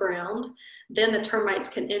close to the ground, then the termites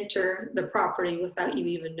can enter the property without you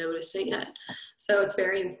even noticing it. So it's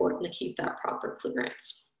very important to keep that proper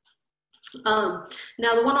clearance. Now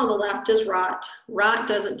the one on the left is rot. Rot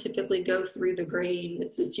doesn't typically go through the grain.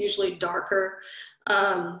 It's usually darker.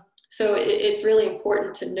 So it's really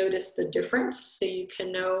important to notice the difference so you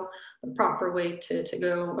can know the proper way to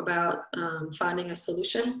go about finding a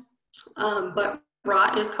solution. But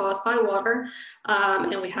rot is caused by water,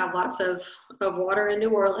 and we have lots of water in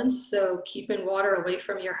New Orleans, so keeping water away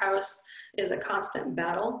from your house is a constant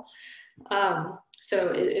battle.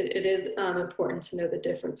 So it is important to know the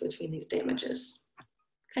difference between these damages.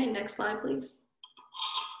 Okay, next slide, please.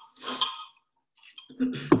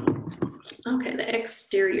 Okay, the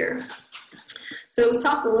exterior. So we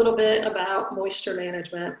talked a little bit about moisture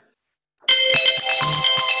management.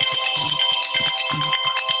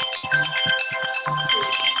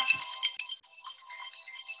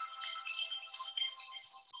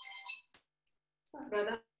 Sorry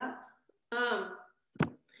about that.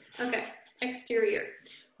 Okay, exterior.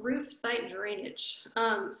 Roof site drainage.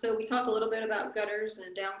 So we talked a little bit about gutters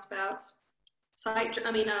and downspouts.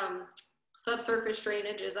 Subsurface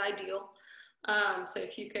drainage is ideal. So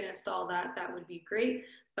if you can install that, that would be great.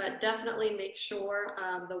 But definitely make sure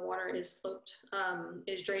the water is sloped,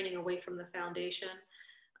 is draining away from the foundation.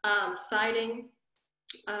 Siding,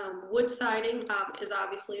 wood siding is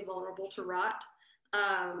obviously vulnerable to rot.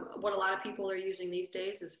 What a lot of people are using these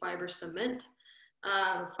days is fiber cement.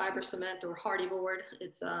 Fiber cement or hardy board,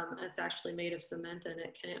 it's actually made of cement and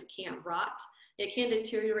it can't rot. It can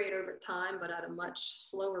deteriorate over time, but at a much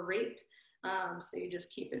slower rate. So you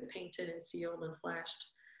just keep it painted and sealed and flashed.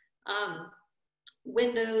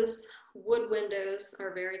 Windows, wood windows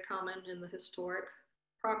are very common in the historic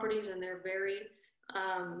properties, and they're very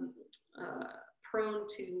prone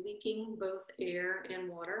to leaking both air and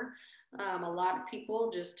water. A lot of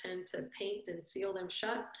people just tend to paint and seal them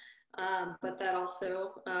shut, but that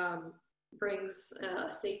also brings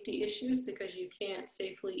safety issues because you can't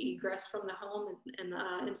safely egress from the home in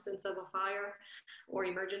the instance of a fire or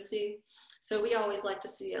emergency. So we always like to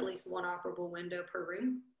see at least one operable window per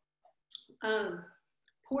room.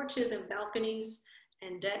 Porches and balconies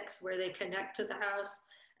and decks where they connect to the house.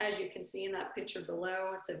 As you can see in that picture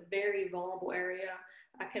below, it's a very vulnerable area.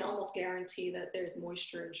 I can almost guarantee that there's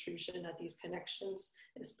moisture intrusion at these connections,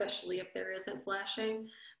 especially if there isn't flashing,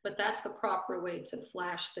 but that's the proper way to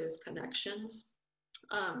flash those connections.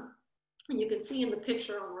 And you can see in the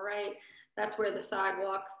picture on the right, that's where the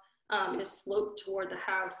sidewalk is sloped toward the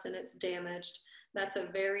house and it's damaged. That's a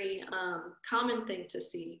very common thing to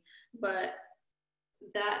see, but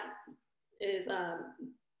that is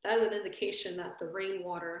an indication that the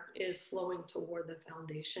rainwater is flowing toward the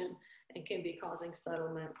foundation and can be causing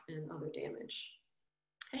settlement and other damage.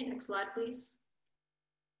 Okay, next slide, please.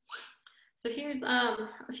 So here's a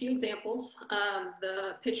few examples.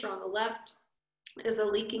 The picture on the left is a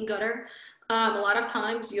leaking gutter. A lot of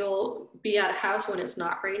times you'll be at a house when it's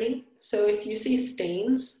not raining. So if you see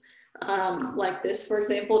stains like this, for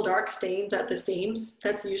example, dark stains at the seams,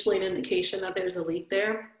 that's usually an indication that there's a leak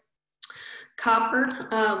there. Copper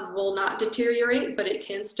will not deteriorate, but it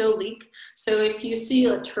can still leak. So if you see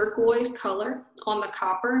a turquoise color on the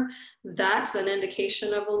copper, that's an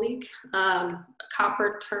indication of a leak.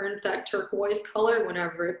 Copper turns that turquoise color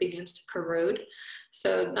whenever it begins to corrode.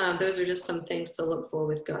 So those are just some things to look for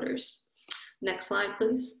with gutters. Next slide,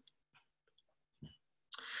 please.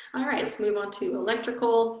 All right, let's move on to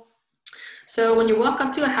electrical. So when you walk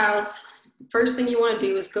up to a house, first thing you want to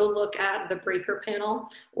do is go look at the breaker panel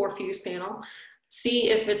or fuse panel. See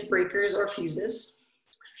if it's breakers or fuses.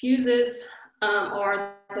 Fuses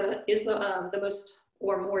are the most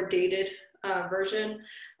or more dated version,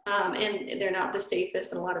 and they're not the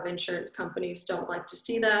safest, and a lot of insurance companies don't like to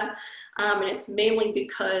see that. And it's mainly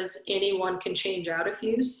because anyone can change out a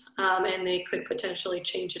fuse, and they could potentially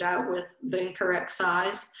change it out with the incorrect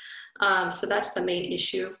size. So that's the main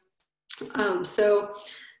issue.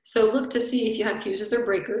 So look to see if you have fuses or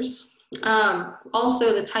breakers.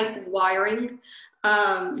 Also the type of wiring.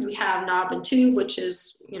 We have knob and tube, which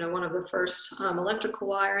is one of the first electrical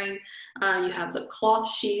wiring. You have the cloth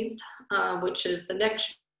sheathed, which is the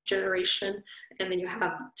next generation. And then you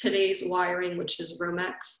have today's wiring, which is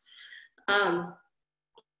Romex.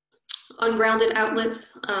 Ungrounded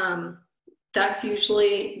outlets. That's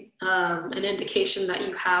usually an indication that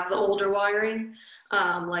you have the older wiring,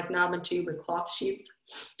 like knob and tube or cloth sheathed.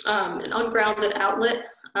 An ungrounded outlet,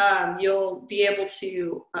 you'll be able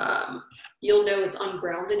to, you'll know it's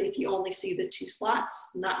ungrounded if you only see the 2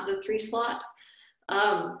 slots, not the 3 slot.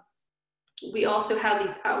 We also have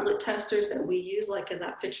these outlet testers that we use, like in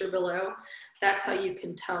that picture below. That's how you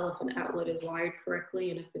can tell if an outlet is wired correctly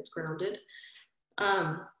and if it's grounded.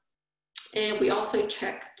 And we also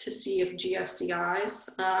check to see if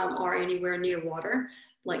GFCIs are anywhere near water,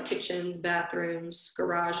 like kitchens, bathrooms,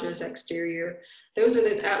 garages, exterior. Those are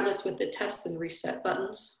those outlets with the test and reset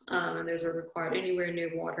buttons, and those are required anywhere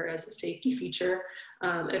near water as a safety feature.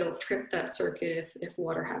 It'll trip that circuit if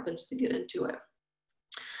water happens to get into it.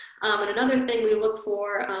 And another thing we look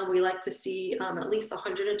for, we like to see at least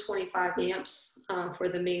 125 amps for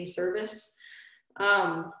the main service.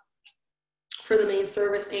 For the main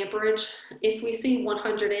service amperage. If we see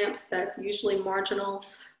 100 amps, that's usually marginal.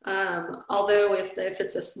 Although if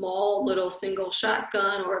it's a small little single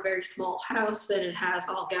shotgun or a very small house and it has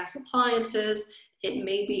all gas appliances, it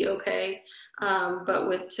may be okay. But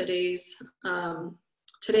with today's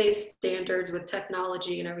standards with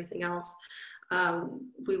technology and everything else,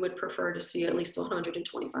 we would prefer to see at least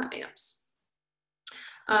 125 amps.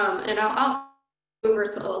 And I'll go over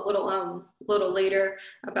to a little later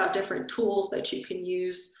about different tools that you can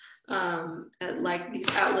use, like these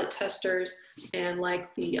outlet testers and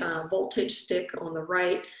like the voltage stick on the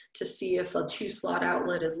right to see if a 2-slot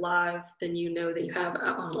outlet is live, then you know that you have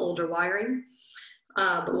older wiring.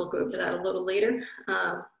 But we'll go over that a little later.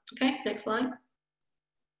 Okay, next slide.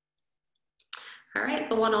 All right,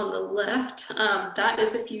 the one on the left, that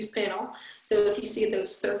is a fuse panel. So if you see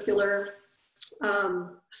those circular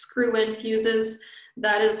screw-in fuses,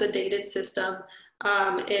 that is the dated system.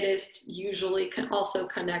 It is usually also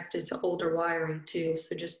connected to older wiring too,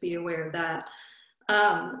 so just be aware of that.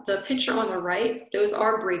 The picture on the right, those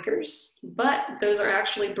are breakers, but those are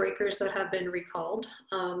actually breakers that have been recalled.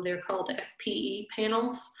 They're called FPE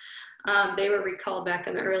panels. They were recalled back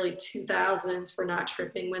in the early 2000s for not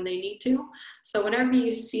tripping when they need to. So whenever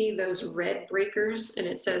you see those red breakers and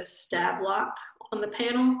it says stab lock on the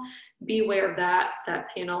panel, beware of that. That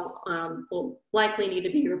panel will likely need to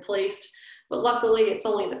be replaced. But luckily, it's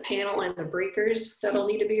only the panel and the breakers that'll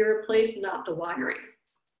need to be replaced, not the wiring.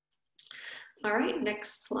 All right,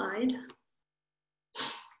 next slide.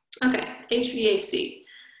 Okay, HVAC.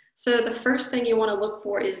 So the first thing you want to look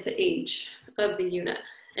for is the age of the unit.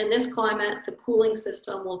 In this climate, the cooling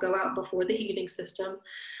system will go out before the heating system.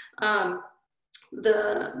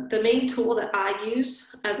 The main tool that I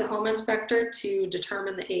use as a home inspector to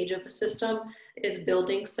determine the age of a system is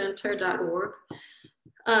buildingcenter.org.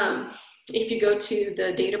 If you go to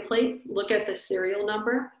the data plate, look at the serial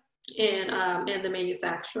number and the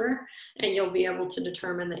manufacturer, and you'll be able to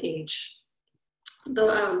determine the age.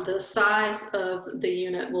 The size of the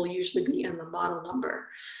unit will usually be in the model number,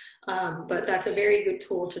 but that's a very good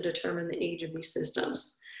tool to determine the age of these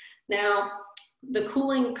systems. Now, the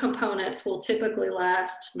cooling components will typically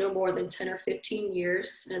last no more than 10 or 15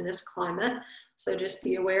 years in this climate, so just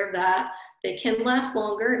be aware of that. They can last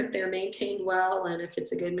longer if they're maintained well and if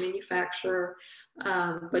it's a good manufacturer,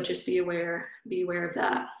 but just be aware of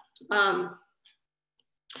that.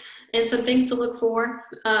 And some things to look for,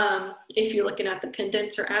 if you're looking at the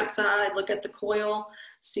condenser outside, look at the coil,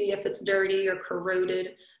 see if it's dirty or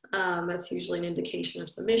corroded. That's usually an indication of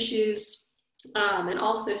some issues. And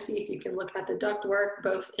also see if you can look at the ductwork,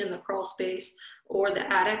 both in the crawl space or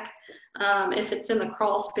the attic. If it's in the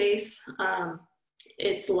crawl space,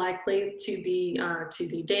 it's likely to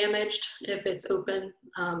be damaged. If it's open,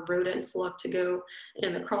 rodents love to go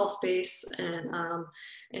in the crawl space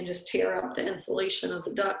and just tear up the insulation of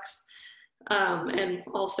the ducts. And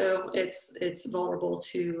also it's vulnerable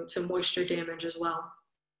to moisture damage as well.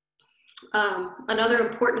 Another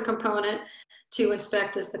important component to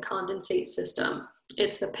inspect is the condensate system.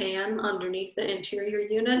 It's the pan underneath the interior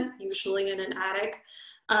unit, usually in an attic,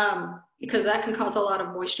 because that can cause a lot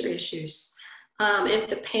of moisture issues. If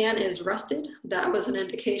the pan is rusted, that was an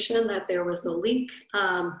indication that there was a leak.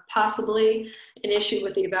 Possibly an issue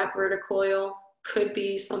with the evaporator coil, could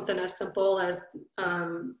be something as simple as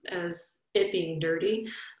it being dirty,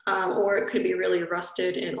 or it could be really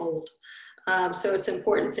rusted and old. So it's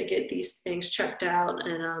important to get these things checked out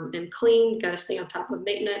and clean. You got to stay on top of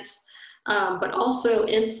maintenance, but also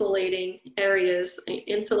insulating areas,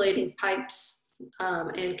 insulating pipes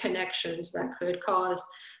and connections that could cause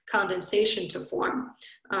condensation to form,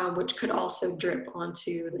 which could also drip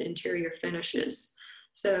onto the interior finishes.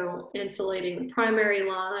 So insulating the primary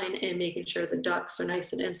line and making sure the ducts are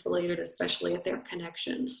nice and insulated, especially at their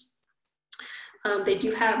connections. They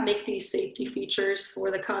do make these safety features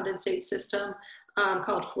for the condensate system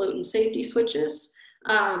called float-in safety switches.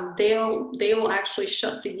 They will actually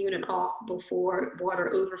shut the unit off before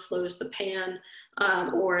water overflows the pan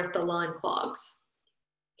or if the line clogs.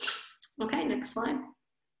 Okay, next slide.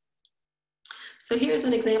 So here's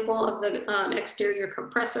an example of the exterior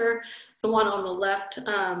compressor. The one on the left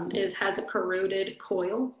has a corroded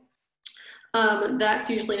coil. That's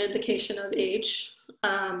usually an indication of age.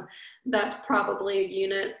 That's probably a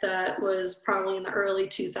unit that was probably in the early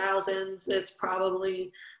 2000s. It's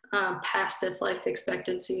probably past its life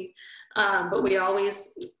expectancy, but we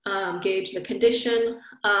always gauge the condition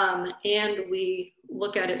and we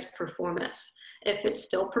look at its performance. If it's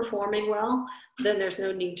still performing well, then there's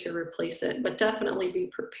no need to replace it, but definitely be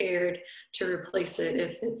prepared to replace it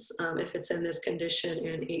if it's in this condition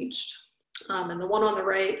and aged. And the one on the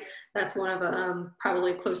right, that's one of a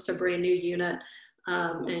probably close to brand new unit,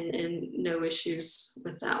 and no issues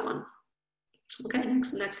with that one. Okay,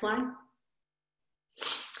 next slide.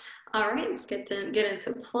 All right, let's get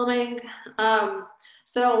into plumbing.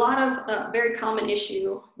 So a lot of very common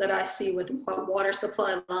issue that I see with water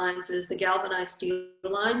supply lines is the galvanized steel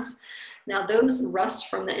lines. Now those rust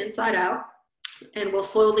from the inside out and will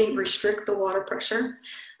slowly restrict the water pressure.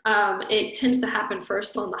 It tends to happen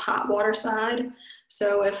first on the hot water side.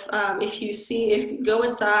 So if you go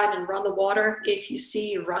inside and run the water, if you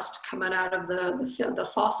see rust coming out of the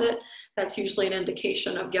faucet, that's usually an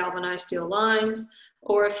indication of galvanized steel lines.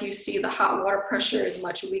 Or if you see the hot water pressure is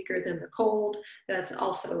much weaker than the cold, that's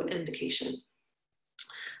also an indication.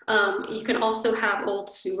 You can also have old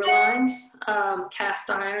sewer lines. Cast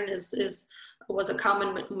iron was a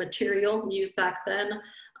common material used back then.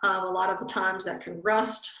 A lot of the times that can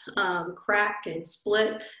rust, crack, and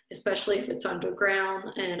split, especially if it's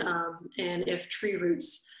underground and if tree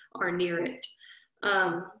roots are near it.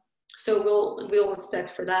 So we'll inspect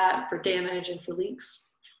for that, for damage and for leaks.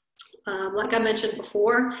 Like I mentioned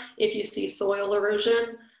before, if you see soil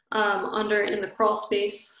erosion in the crawl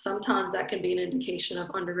space, sometimes that can be an indication of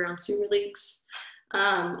underground sewer leaks.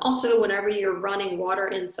 Also, whenever you're running water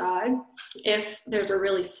inside, if there's a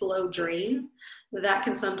really slow drain, that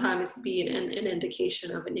can sometimes be an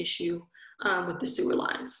indication of an issue with the sewer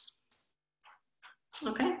lines.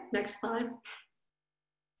 Okay, next slide.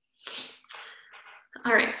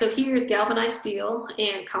 All right, so here's galvanized steel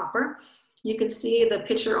and copper. You can see the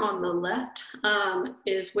picture on the left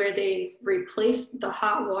is where they replaced the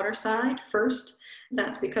hot water side first.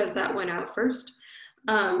 That's because that went out first.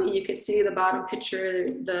 You can see the bottom picture,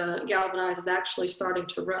 the galvanized is actually starting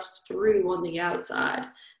to rust through on the outside.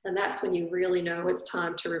 And that's when you really know it's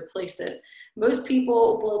time to replace it. Most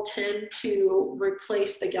people will tend to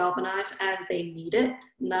replace the galvanized as they need it,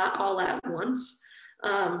 not all at once.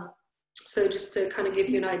 So just to kind of give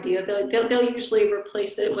you an idea, they'll usually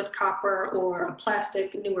replace it with copper or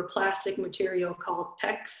a newer plastic material called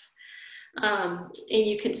PEX. And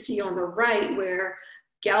you can see on the right where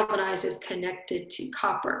galvanized is connected to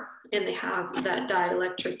copper and they have that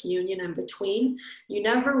dielectric union in between. You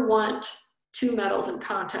never want two metals in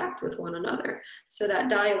contact with one another. So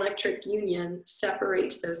that dielectric union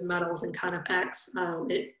separates those metals and kind of acts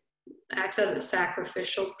as a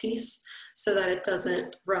sacrificial piece so that it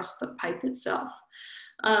doesn't rust the pipe itself.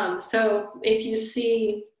 So if you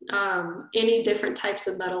see any different types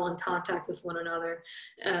of metal in contact with one another,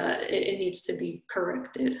 it needs to be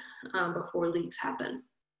corrected before leaks happen.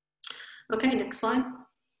 Okay, next slide.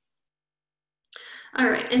 All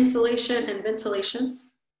right, insulation and ventilation.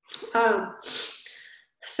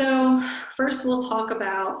 So first we'll talk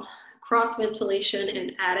about cross ventilation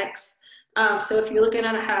in attics. So if you're looking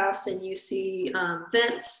at a house and you see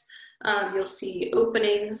vents, you'll see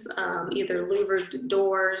openings, either louvered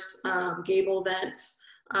doors, gable vents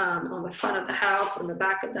on the front of the house, on the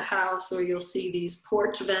back of the house, or you'll see these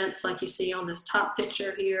porch vents like you see on this top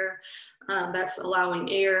picture here. That's allowing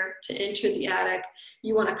air to enter the attic.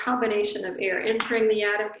 You want a combination of air entering the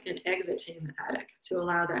attic and exiting the attic to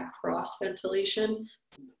allow that cross ventilation.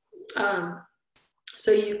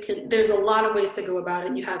 So there's a lot of ways to go about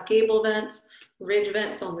it. You have gable vents, ridge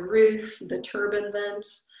vents on the roof, the turbine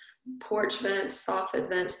vents, porch vents, soffit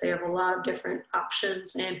vents. They have a lot of different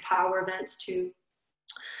options, and power vents too.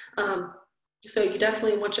 So you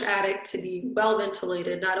definitely want your attic to be well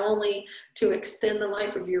ventilated, not only to extend the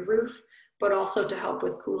life of your roof, but also to help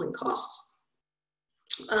with cooling costs.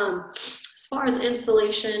 As far as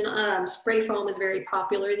insulation, spray foam is very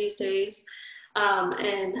popular these days.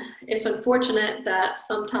 And it's unfortunate that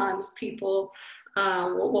sometimes people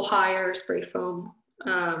will hire spray foam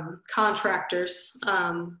contractors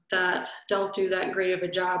that don't do that great of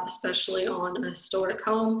a job, especially on a historic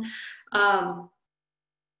home.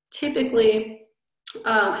 Typically,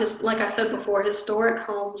 like I said before, historic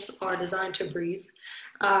homes are designed to breathe.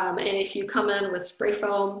 And if you come in with spray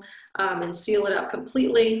foam and seal it up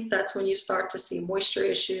completely, that's when you start to see moisture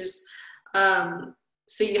issues.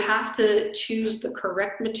 So you have to choose the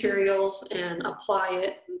correct materials and apply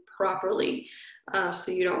it properly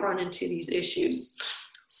so you don't run into these issues.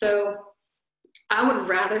 So I would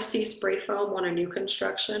rather see spray foam on a new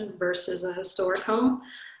construction versus a historic home.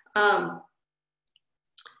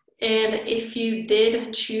 And if you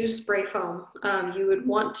did choose spray foam, you would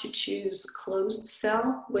want to choose closed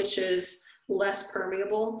cell, which is less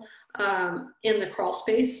permeable. in the crawl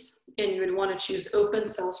space, and you would want to choose open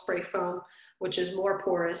cell spray foam, which is more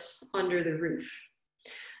porous under the roof.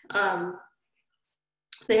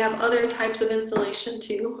 They have other types of insulation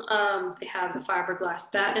too. They have the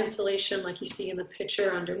fiberglass bat insulation like you see in the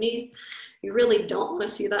picture underneath. You really don't want to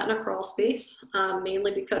see that in a crawl space,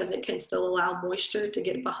 mainly because it can still allow moisture to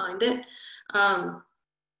get behind it.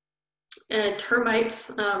 And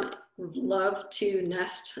termites love to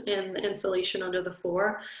nest in the insulation under the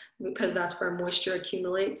floor because that's where moisture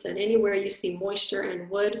accumulates. And anywhere you see moisture and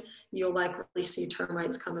wood, you'll likely see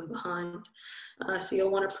termites coming behind. So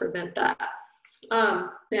you'll want to prevent that.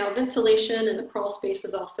 Now, ventilation in the crawl space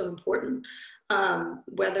is also important,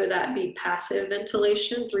 whether that be passive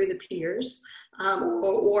ventilation through the piers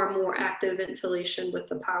or more active ventilation with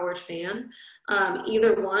the powered fan.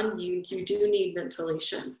 Either one, you do need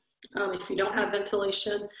ventilation. If you don't have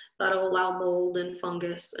ventilation, that'll allow mold and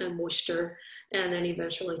fungus and moisture, and then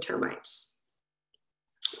eventually termites.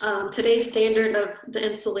 Today's standard of the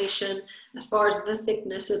insulation, as far as the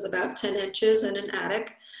thickness, is about 10 inches in an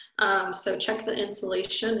attic. So check the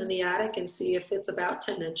insulation in the attic and see if it's about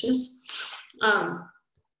 10 inches.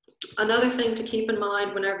 Another thing to keep in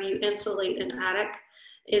mind whenever you insulate an attic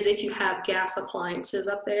is if you have gas appliances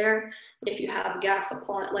up there. If you have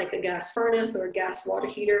like a gas furnace or a gas water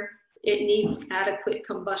heater, it needs adequate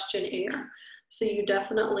combustion air. So you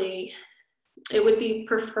definitely, it would be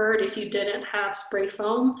preferred if you didn't have spray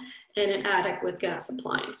foam in an attic with gas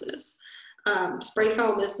appliances. Spray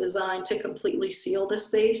foam is designed to completely seal the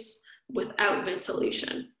space without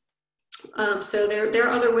ventilation. So there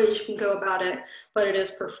are other ways you can go about it, but it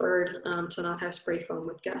is preferred to not have spray foam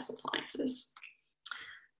with gas appliances.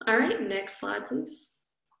 All right, next slide, please.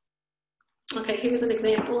 Okay, here's an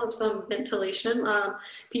example of some ventilation.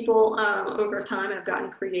 People over time have gotten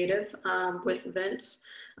creative with vents.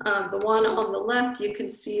 The one on the left, you can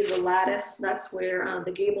see the lattice. That's where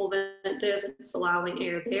the gable vent is. It's allowing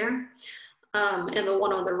air there. And the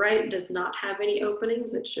one on the right does not have any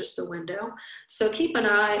openings. It's just a window. So keep an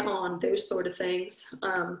eye on those sort of things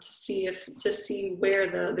to see where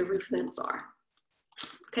the roof vents are.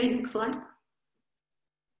 Okay, next slide.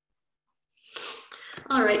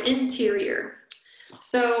 All right, interior.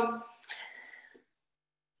 So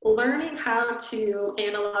learning how to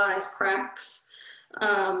analyze cracks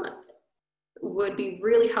would be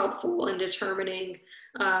really helpful in determining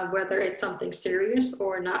whether it's something serious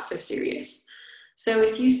or not so serious. So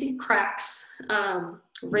if you see cracks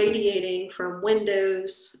radiating from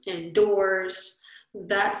windows and doors,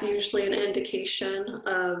 that's usually an indication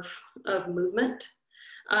of movement.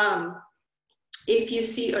 If you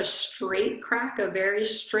see a straight crack, a very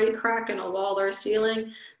straight crack in a wall or a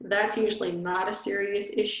ceiling, that's usually not a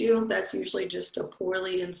serious issue. That's usually just a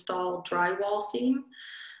poorly installed drywall seam.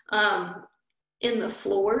 In the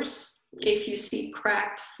floors, if you see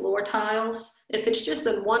cracked floor tiles, if it's just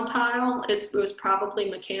in one tile, it was probably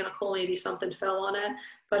mechanical, maybe something fell on it.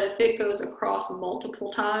 But if it goes across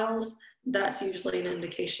multiple tiles, that's usually an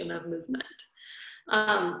indication of movement.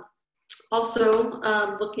 Also,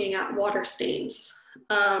 looking at water stains.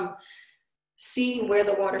 See where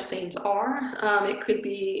the water stains are. It could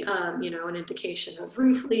be, an indication of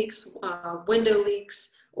roof leaks, window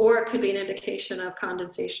leaks, or it could be an indication of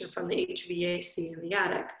condensation from the HVAC in the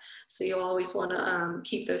attic. So you'll always want to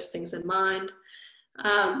keep those things in mind.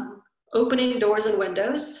 Opening doors and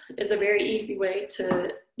windows is a very easy way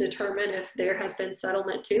to determine if there has been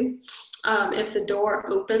settlement too. If the door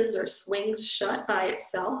opens or swings shut by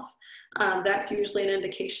itself, that's usually an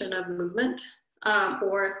indication of movement.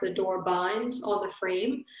 Or if the door binds on the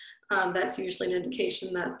frame, that's usually an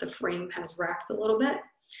indication that the frame has racked a little bit.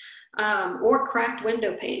 Or cracked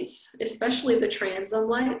window panes, especially the transom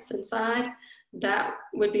lights inside, that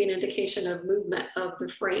would be an indication of movement of the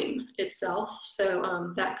frame itself.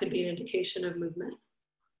 So that could be an indication of movement.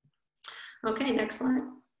 Okay, next slide.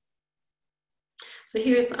 So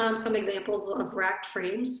here's some examples of racked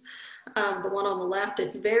frames. The one on the left,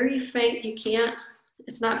 it's very faint.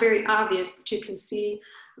 It's not very obvious, but you can see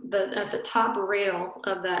at the top rail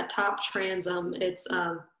of that top transom, it's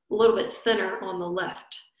a little bit thinner on the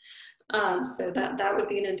left. So that would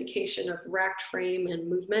be an indication of racked frame and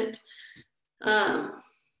movement. And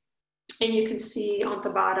you can see on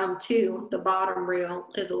the bottom too, the bottom rail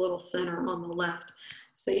is a little thinner on the left.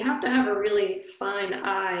 So you have to have a really fine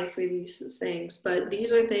eye for these things, but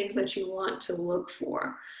these are things that you want to look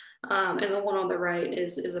for. And the one on the right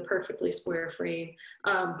is a perfectly square frame,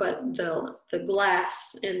 but the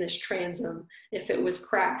glass in this transom, if it was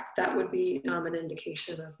cracked, that would be an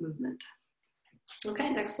indication of movement.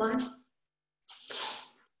 Okay, next slide.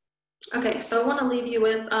 Okay, so I want to leave you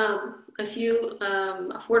with a few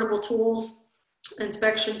affordable tools,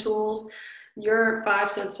 inspection tools. Your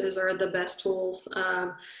five senses are the best tools.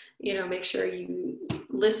 Make sure you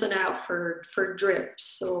listen out for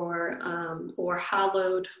drips or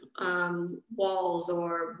hollowed walls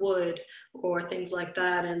or wood or things like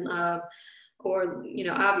that, and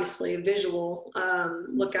obviously visual.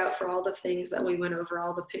 Look out for all the things that we went over,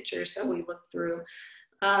 all the pictures that we looked through.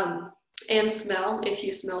 And smell, if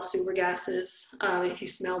you smell sewer gases, if you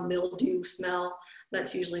smell mildew smell,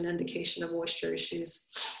 that's usually an indication of moisture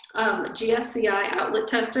issues. GFCI outlet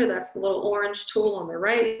tester, that's the little orange tool on the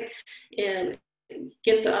right, and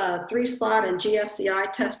get the 3-slot and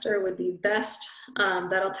GFCI tester would be best.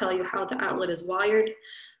 That'll tell you how the outlet is wired.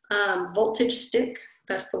 Voltage stick,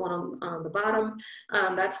 that's the one on the bottom.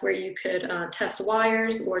 That's where you could test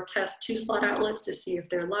wires or test 2-slot outlets to see if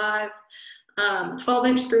they're live.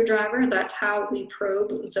 12-inch screwdriver, that's how we probe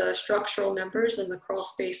the structural members in the crawl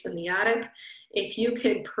space in the attic. If you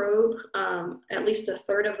could probe at least a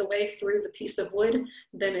third of the way through the piece of wood,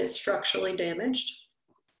 then it's structurally damaged.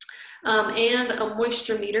 And a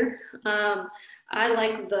moisture meter. I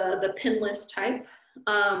like the pinless type.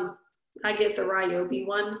 I get the Ryobi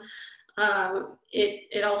one.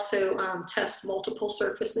 It also tests multiple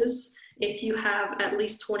surfaces. If you have at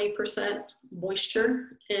least 20%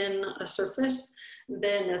 moisture in a surface,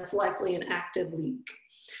 then it's likely an active leak.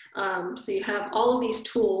 So you have all of these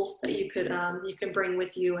tools that you can bring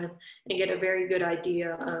with you and get a very good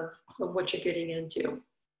idea of what you're getting into.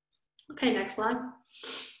 Okay, next slide.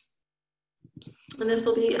 And this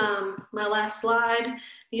will be my last slide.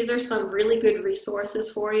 These are some really good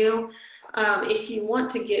resources for you. If you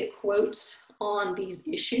want to get quotes on these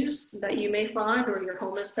issues that you may find or your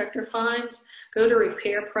home inspector finds, go to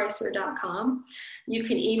repairpricer.com. You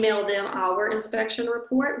can email them our inspection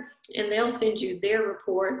report and they'll send you their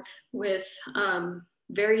report with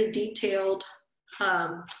very detailed,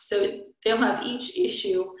 so they'll have each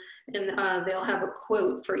issue and they'll have a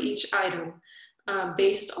quote for each item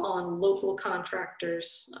based on local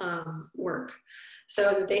contractors' work.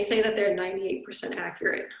 So they say that they're 98%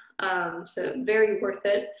 accurate. So very worth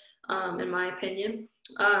it, in my opinion.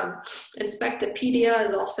 Inspectopedia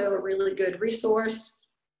is also a really good resource.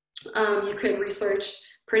 You could research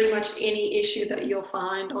pretty much any issue that you'll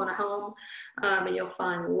find on a home, and you'll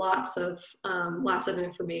find lots of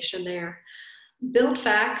information there.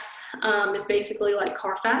 BuildFacts is basically like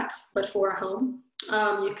Carfax, but for a home.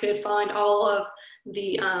 You could find all of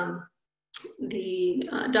the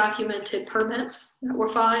documented permits that were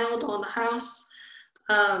filed on the house.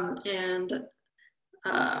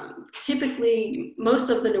 Typically, most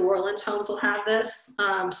of the New Orleans homes will have this.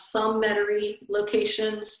 Some Metairie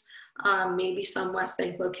locations, maybe some West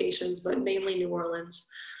Bank locations, but mainly New Orleans.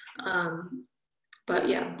 But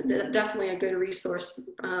yeah, definitely a good resource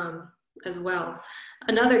as well.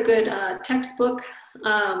 Another good textbook,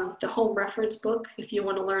 the Home Reference Book, if you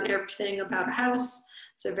want to learn everything about a house.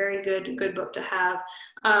 It's a very good book to have.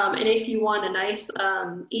 And if you want a nice,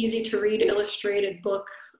 easy to read illustrated book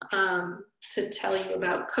to tell you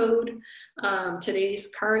about code,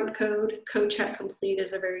 today's current code, Code Check Complete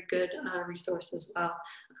is a very good resource as well.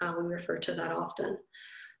 We refer to that often.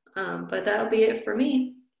 But that'll be it for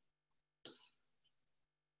me.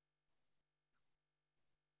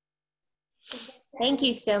 Thank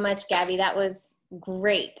you so much, Gabby. That was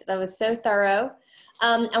great. That was so thorough.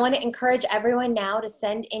 I want to encourage everyone now to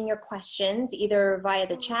send in your questions either via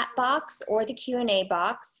the chat box or the Q&A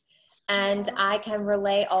box, and I can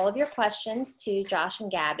relay all of your questions to Josh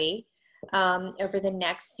and Gabby over the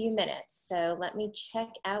next few minutes. So let me check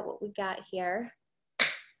out what we got here.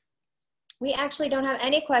 We actually don't have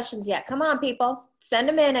any questions yet. Come on, people. Send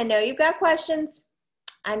them in. I know you've got questions.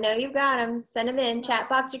 I know you've got them. Send them in, chat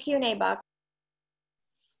box or Q&A box.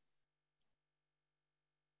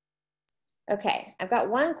 Okay, I've got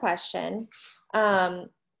one question, and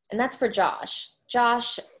that's for Josh.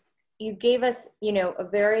 Josh, you gave us, a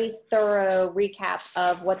very thorough recap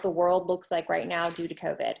of what the world looks like right now due to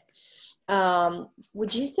COVID.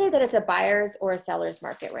 Would you say that it's a buyer's or a seller's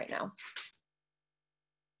market right now?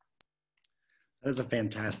 That is a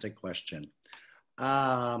fantastic question.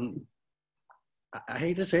 I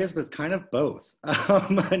hate to say this, but it's kind of both.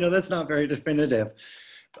 I know that's not very definitive.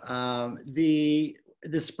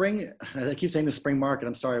 The spring, I keep saying the spring market,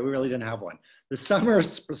 I'm sorry, we really didn't have one. The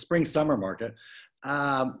spring summer market,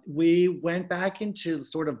 we went back into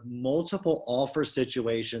sort of multiple offer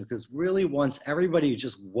situations because really once everybody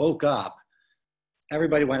just woke up,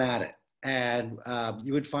 everybody went at it. And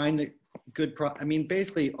you would find good,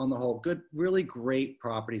 basically on the whole, good, really great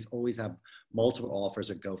properties always have multiple offers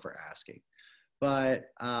that go for asking. but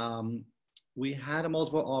we had a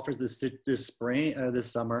multiple offers this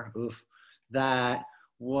summer, that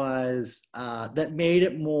was that made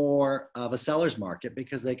it more of a seller's market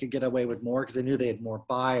because they could get away with more because they knew they had more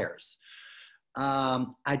buyers.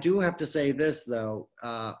 I do have to say this though,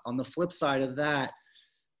 on the flip side of that,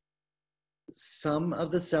 some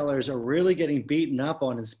of the sellers are really getting beaten up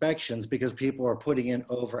on inspections because people are putting in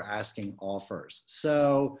over asking offers.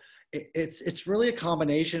 So it's really a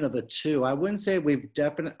combination of the two. I wouldn't say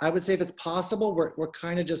I would say if it's possible, we're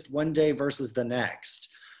kind of just one day versus the next.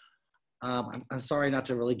 I'm sorry not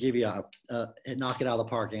to really give you a knock it out of the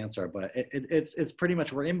park answer, but it's pretty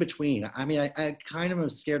much, we're in between. I mean, I kind of am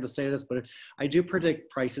scared to say this, but I do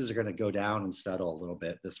predict prices are going to go down and settle a little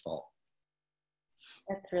bit this fall.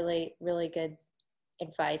 That's really, really good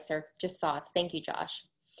advice or just thoughts. Thank you, Josh.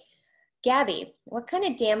 Gabby, what kind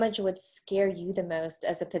of damage would scare you the most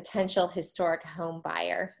as a potential historic home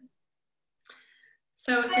buyer?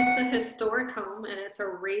 So if it's a historic home and it's a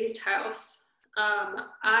raised house,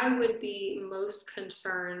 I would be most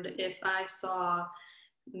concerned if I saw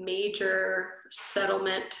major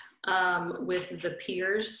settlement with the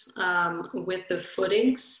piers, with the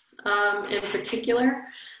footings in particular,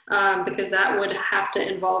 because that would have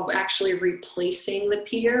to involve actually replacing the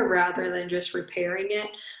pier rather than just repairing it.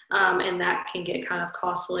 And that can get kind of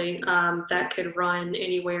costly. That could run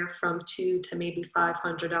anywhere from $200 to maybe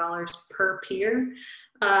 $500 per pier.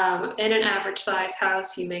 In an average size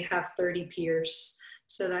house, you may have 30 piers,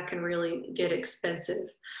 so that can really get expensive.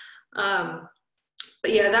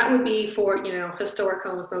 But yeah, that would be for, historic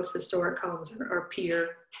homes. Most historic homes are pier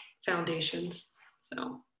foundations.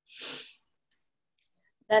 So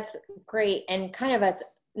That's great. And kind of as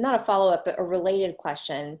not a follow-up, but a related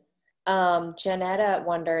question. Janetta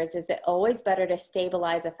wonders, is it always better to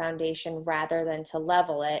stabilize a foundation rather than to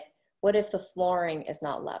level it? What if the flooring is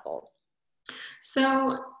not leveled?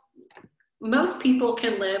 So most people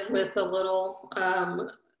can live with a little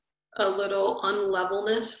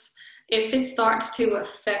unlevelness. If it starts to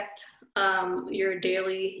affect your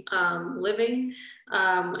daily living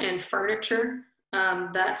and furniture,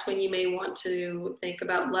 that's when you may want to think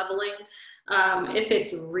about leveling. If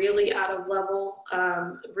it's really out of level,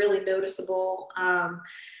 really noticeable, and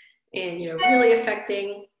really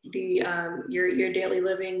affecting the your daily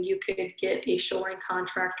living, you could get a shoring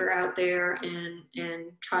contractor out there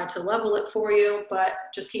and try to level it for you. But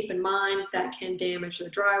just keep in mind that can damage the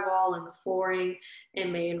drywall and the flooring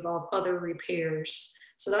and may involve other repairs.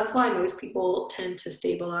 So that's why most people tend to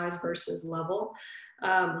stabilize versus level.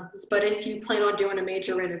 But if you plan on doing a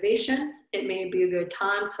major renovation, it may be a good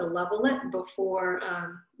time to level it before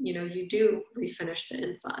you do refinish the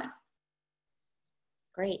inside.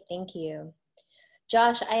 Great, thank you.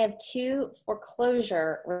 Josh, I have two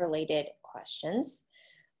foreclosure related questions.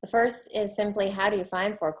 The first is simply, how do you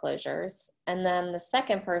find foreclosures? And then the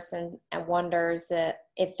second person wonders that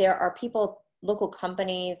if there are people, local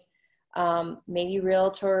companies, maybe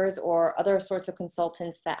realtors or other sorts of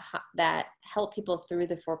consultants that help people through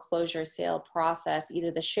the foreclosure sale process,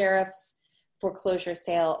 either the sheriff's foreclosure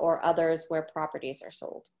sale or others where properties are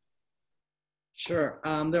sold. Sure.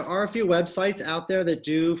 There are a few websites out there that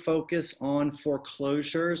do focus on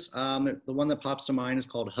foreclosures. The one that pops to mind is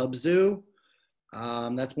called Hubzu.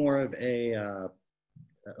 That's more of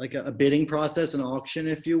like a bidding process, an auction,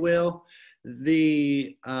 if you will.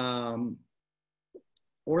 The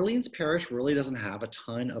Orleans Parish really doesn't have a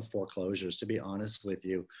ton of foreclosures, to be honest with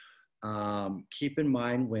you. Keep in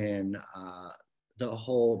mind when the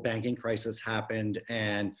whole banking crisis happened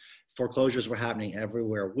and foreclosures were happening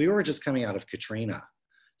everywhere. We were just coming out of Katrina.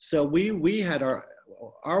 So we had our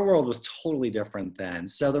world was totally different then.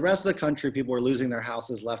 So the rest of the country, people were losing their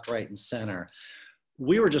houses left, right, and center.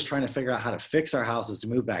 We were just trying to figure out how to fix our houses to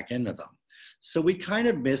move back into them. So we kind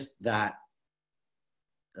of missed that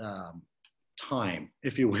time,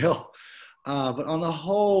 if you will. But on the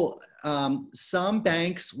whole, some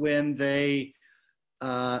banks, when they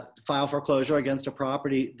file foreclosure against a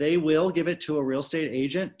property, they will give it to a real estate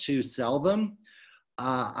agent to sell them.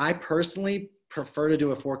 I personally prefer to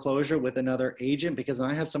do a foreclosure with another agent because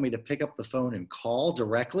I have somebody to pick up the phone and call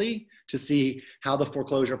directly to see how the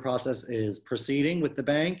foreclosure process is proceeding with the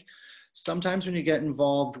bank. Sometimes when you get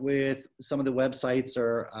involved with some of the websites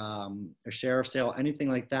or a sheriff sale, anything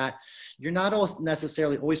like that, you're not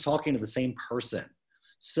necessarily always talking to the same person.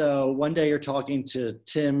 So one day you're talking to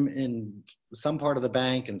Tim in some part of the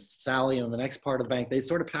bank and Sally in the next part of the bank. They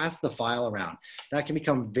sort of pass the file around. That can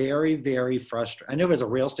become very, very frustrating. I know as a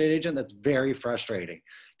real estate agent, that's very frustrating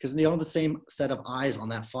because you don't have the same set of eyes on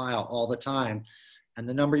that file all the time. And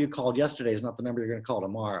the number you called yesterday is not the number you're going to call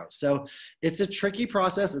tomorrow. So it's a tricky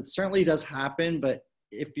process. It certainly does happen, but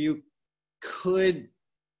if you could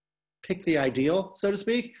pick the ideal, so to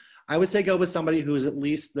speak, I would say go with somebody who is at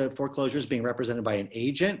least the foreclosure is being represented by an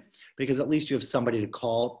agent, because at least you have somebody to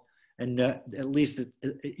call, and at least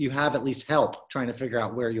you have at least help trying to figure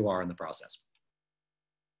out where you are in the process.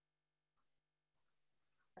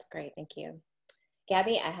 That's great, thank you.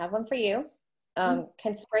 Gabby, I have one for you.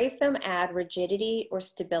 Can spray foam add rigidity or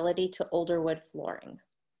stability to older wood flooring?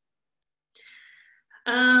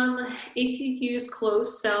 If you use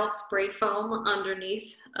closed cell spray foam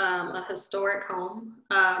underneath a historic home,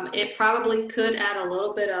 it probably could add a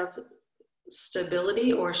little bit of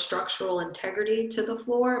stability or structural integrity to the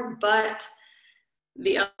floor, but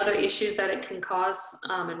the other issues that it can cause,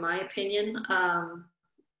 in my opinion,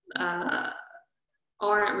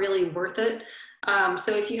 aren't really worth it.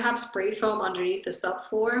 So if you have spray foam underneath the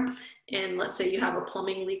subfloor, and let's say you have a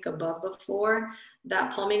plumbing leak above the floor,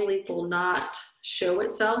 that plumbing leak will not show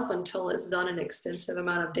itself until it's done an extensive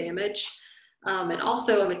amount of damage. And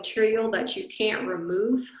also a material that you can't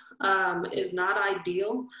remove is not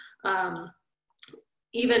ideal.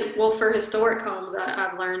 Well, for historic homes,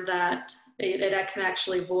 I've learned that it can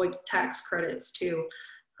actually void tax credits too.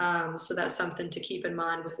 So that's something to keep in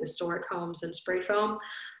mind with historic homes and spray foam.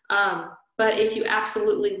 But if you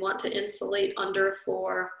absolutely want to insulate under a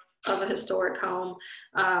floor of a historic home,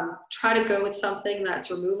 try to go with something that's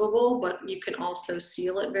removable, but you can also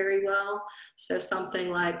seal it very well. So something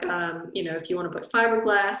like, if you want to put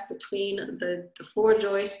fiberglass between the floor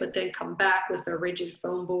joists, but then come back with a rigid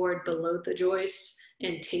foam board below the joists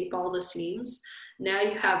and tape all the seams, now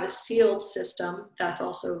you have a sealed system that's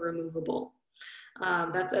also removable.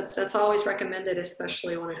 That's always recommended,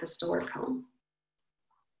 especially on a historic home.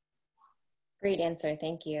 Great answer,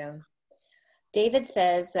 thank you. David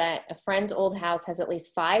says that a friend's old house has at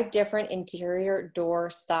least 5 different interior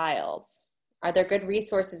door styles. Are there good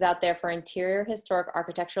resources out there for interior historic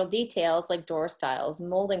architectural details like door styles,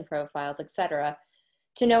 molding profiles, etc.,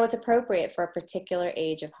 to know what's appropriate for a particular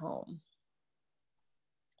age of home?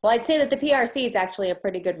 Well, I'd say that the PRC is actually a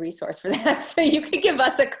pretty good resource for that. So you could give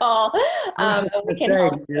us a call. You're watching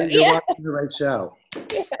the right show.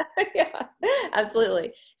 Yeah,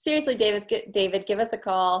 absolutely. Seriously, David, give us a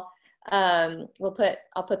call. I'll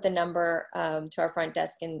put the number to our front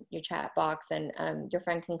desk in your chat box, and your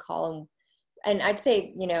friend can call. And I'd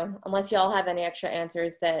say, unless y'all have any extra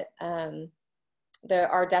answers, that there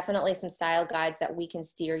are definitely some style guides that we can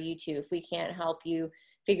steer you to. If we can't help you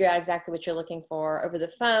figure out exactly what you're looking for over the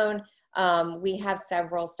phone, we have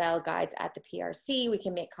several style guides at the PRC. We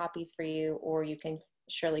can make copies for you, or you can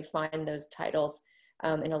surely find those titles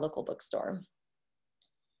in a local bookstore.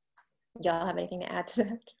 Y'all have anything to add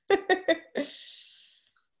to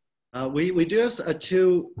that? We do have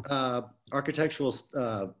 2 architectural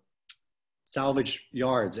salvage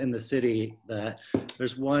yards in the city. That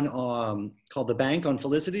there's one called the Bank on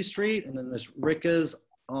Felicity Street, and then there's Ricka's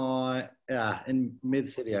in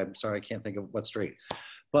Mid-City. I'm sorry, I can't think of what street,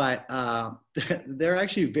 but they're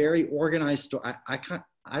actually very organized.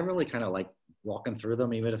 I really kind of like walking through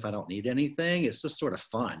them, even if I don't need anything. It's just sort of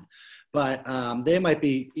fun. But they might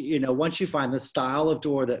be, once you find the style of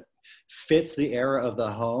door that fits the era of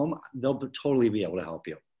the home, they'll totally be able to help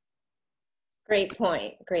you. Great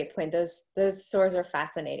point. Great point. Those stores are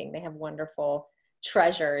fascinating. They have wonderful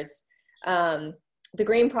treasures. The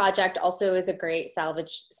Green Project also is a great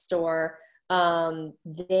salvage store.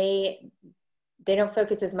 They don't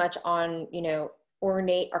focus as much on,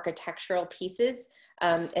 ornate architectural pieces.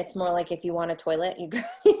 It's more like if you want a toilet, you go,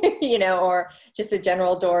 or just a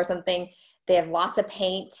general door or something. They have lots of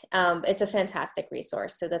paint. It's a fantastic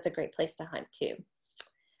resource. So that's a great place to hunt too.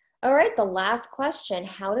 All right, the last question.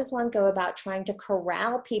 How does one go about trying to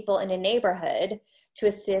corral people in a neighborhood to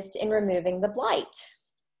assist in removing the blight?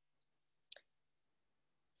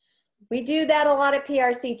 We do that a lot at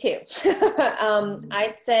PRC too.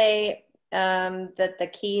 I'd say that the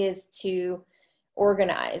key is to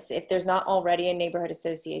organize. If there's not already a neighborhood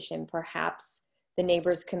association, perhaps the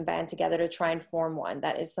neighbors can band together to try and form one.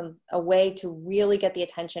 That is a way to really get the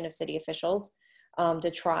attention of city officials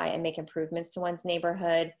to try and make improvements to one's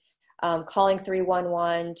neighborhood. Calling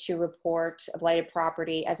 311 to report a blighted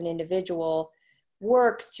property as an individual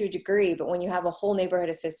works to a degree, but when you have a whole neighborhood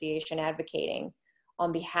association advocating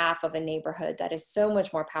on behalf of a neighborhood, that is so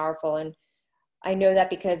much more powerful. And I know that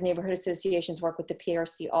because neighborhood associations work with the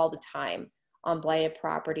PRC all the time on blighted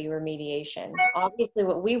property remediation. Obviously,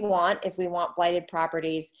 what we want is we want blighted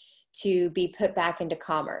properties to be put back into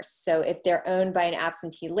commerce. So if they're owned by an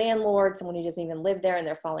absentee landlord, someone who doesn't even live there and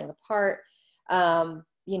they're falling apart,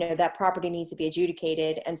 you know, that property needs to be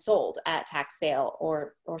adjudicated and sold at tax sale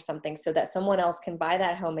or something, so that someone else can buy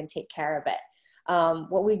that home and take care of it.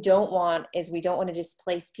 What we don't want is, we don't want to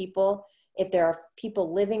displace people. If there are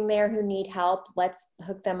people living there who need help, let's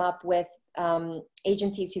hook them up with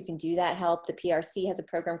agencies who can do that help. The PRC has a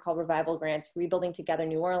program called Revival Grants, Rebuilding Together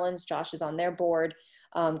New Orleans. Josh is on their board,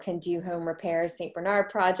 can do home repairs. St. Bernard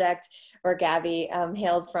Project, where Gabby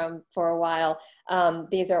hails from for a while.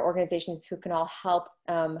 These are organizations who can all help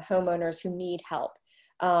homeowners who need help.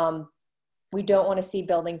 We don't want to see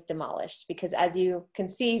buildings demolished, because as you can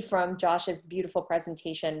see from Josh's beautiful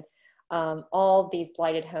presentation, all these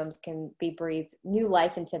blighted homes can be breathed new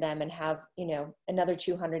life into them and have, you know, another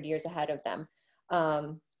 200 years ahead of them.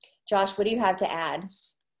 Josh, what do you have to add?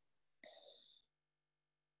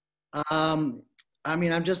 I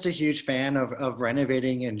mean, I'm just a huge fan of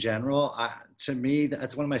renovating in general. To me,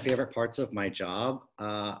 that's one of my favorite parts of my job.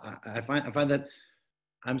 I find that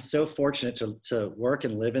I'm so fortunate to work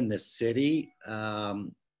and live in this city.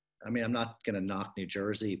 I mean, I'm not going to knock New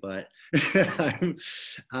Jersey, but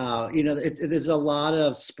you know, there's a lot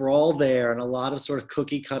of sprawl there and a lot of sort of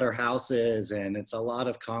cookie cutter houses, and it's a lot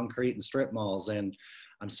of concrete and strip malls. And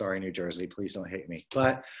I'm sorry, New Jersey, please don't hate me.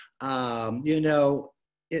 But, you know,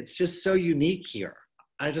 it's just so unique here.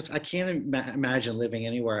 I can't imagine living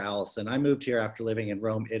anywhere else. And I moved here after living in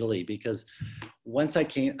Rome, Italy, because once I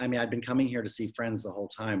came, I mean, I'd been coming here to see friends the whole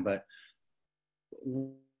time, but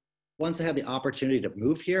once I had the opportunity to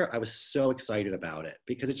move here, I was so excited about it,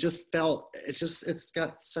 because it just felt, it's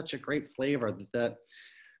got such a great flavor that,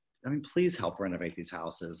 I mean, please help renovate these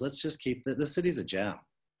houses. Let's just keep, the city's a gem.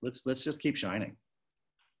 Let's just keep shining.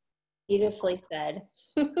 Beautifully said.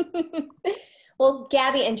 Well,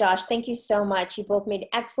 Gabby and Josh, thank you so much. You both made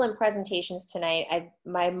excellent presentations tonight.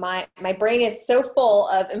 My brain is so full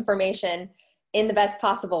of information in the best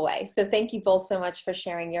possible way. So thank you both so much for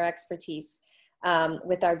sharing your expertise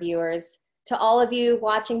with our viewers. To all of you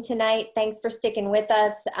watching tonight, thanks for sticking with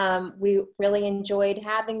us. We really enjoyed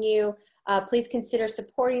having you. Please consider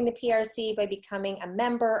supporting the PRC by becoming a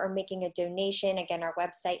member or making a donation. Again, our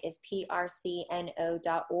website is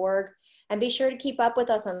prcno.org. And be sure to keep up with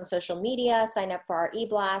us on social media. Sign up for our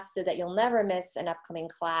e-blast so that you'll never miss an upcoming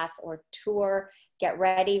class or tour. Get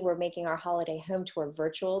ready. We're making our holiday home tour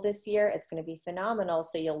virtual this year. It's going to be phenomenal.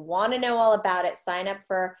 So you'll want to know all about it. Sign up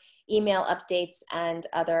for email updates and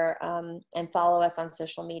and follow us on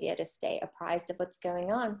social media to stay apprised of what's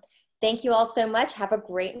going on. Thank you all so much. Have a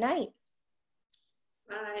great night.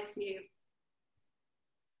 Bye. See you.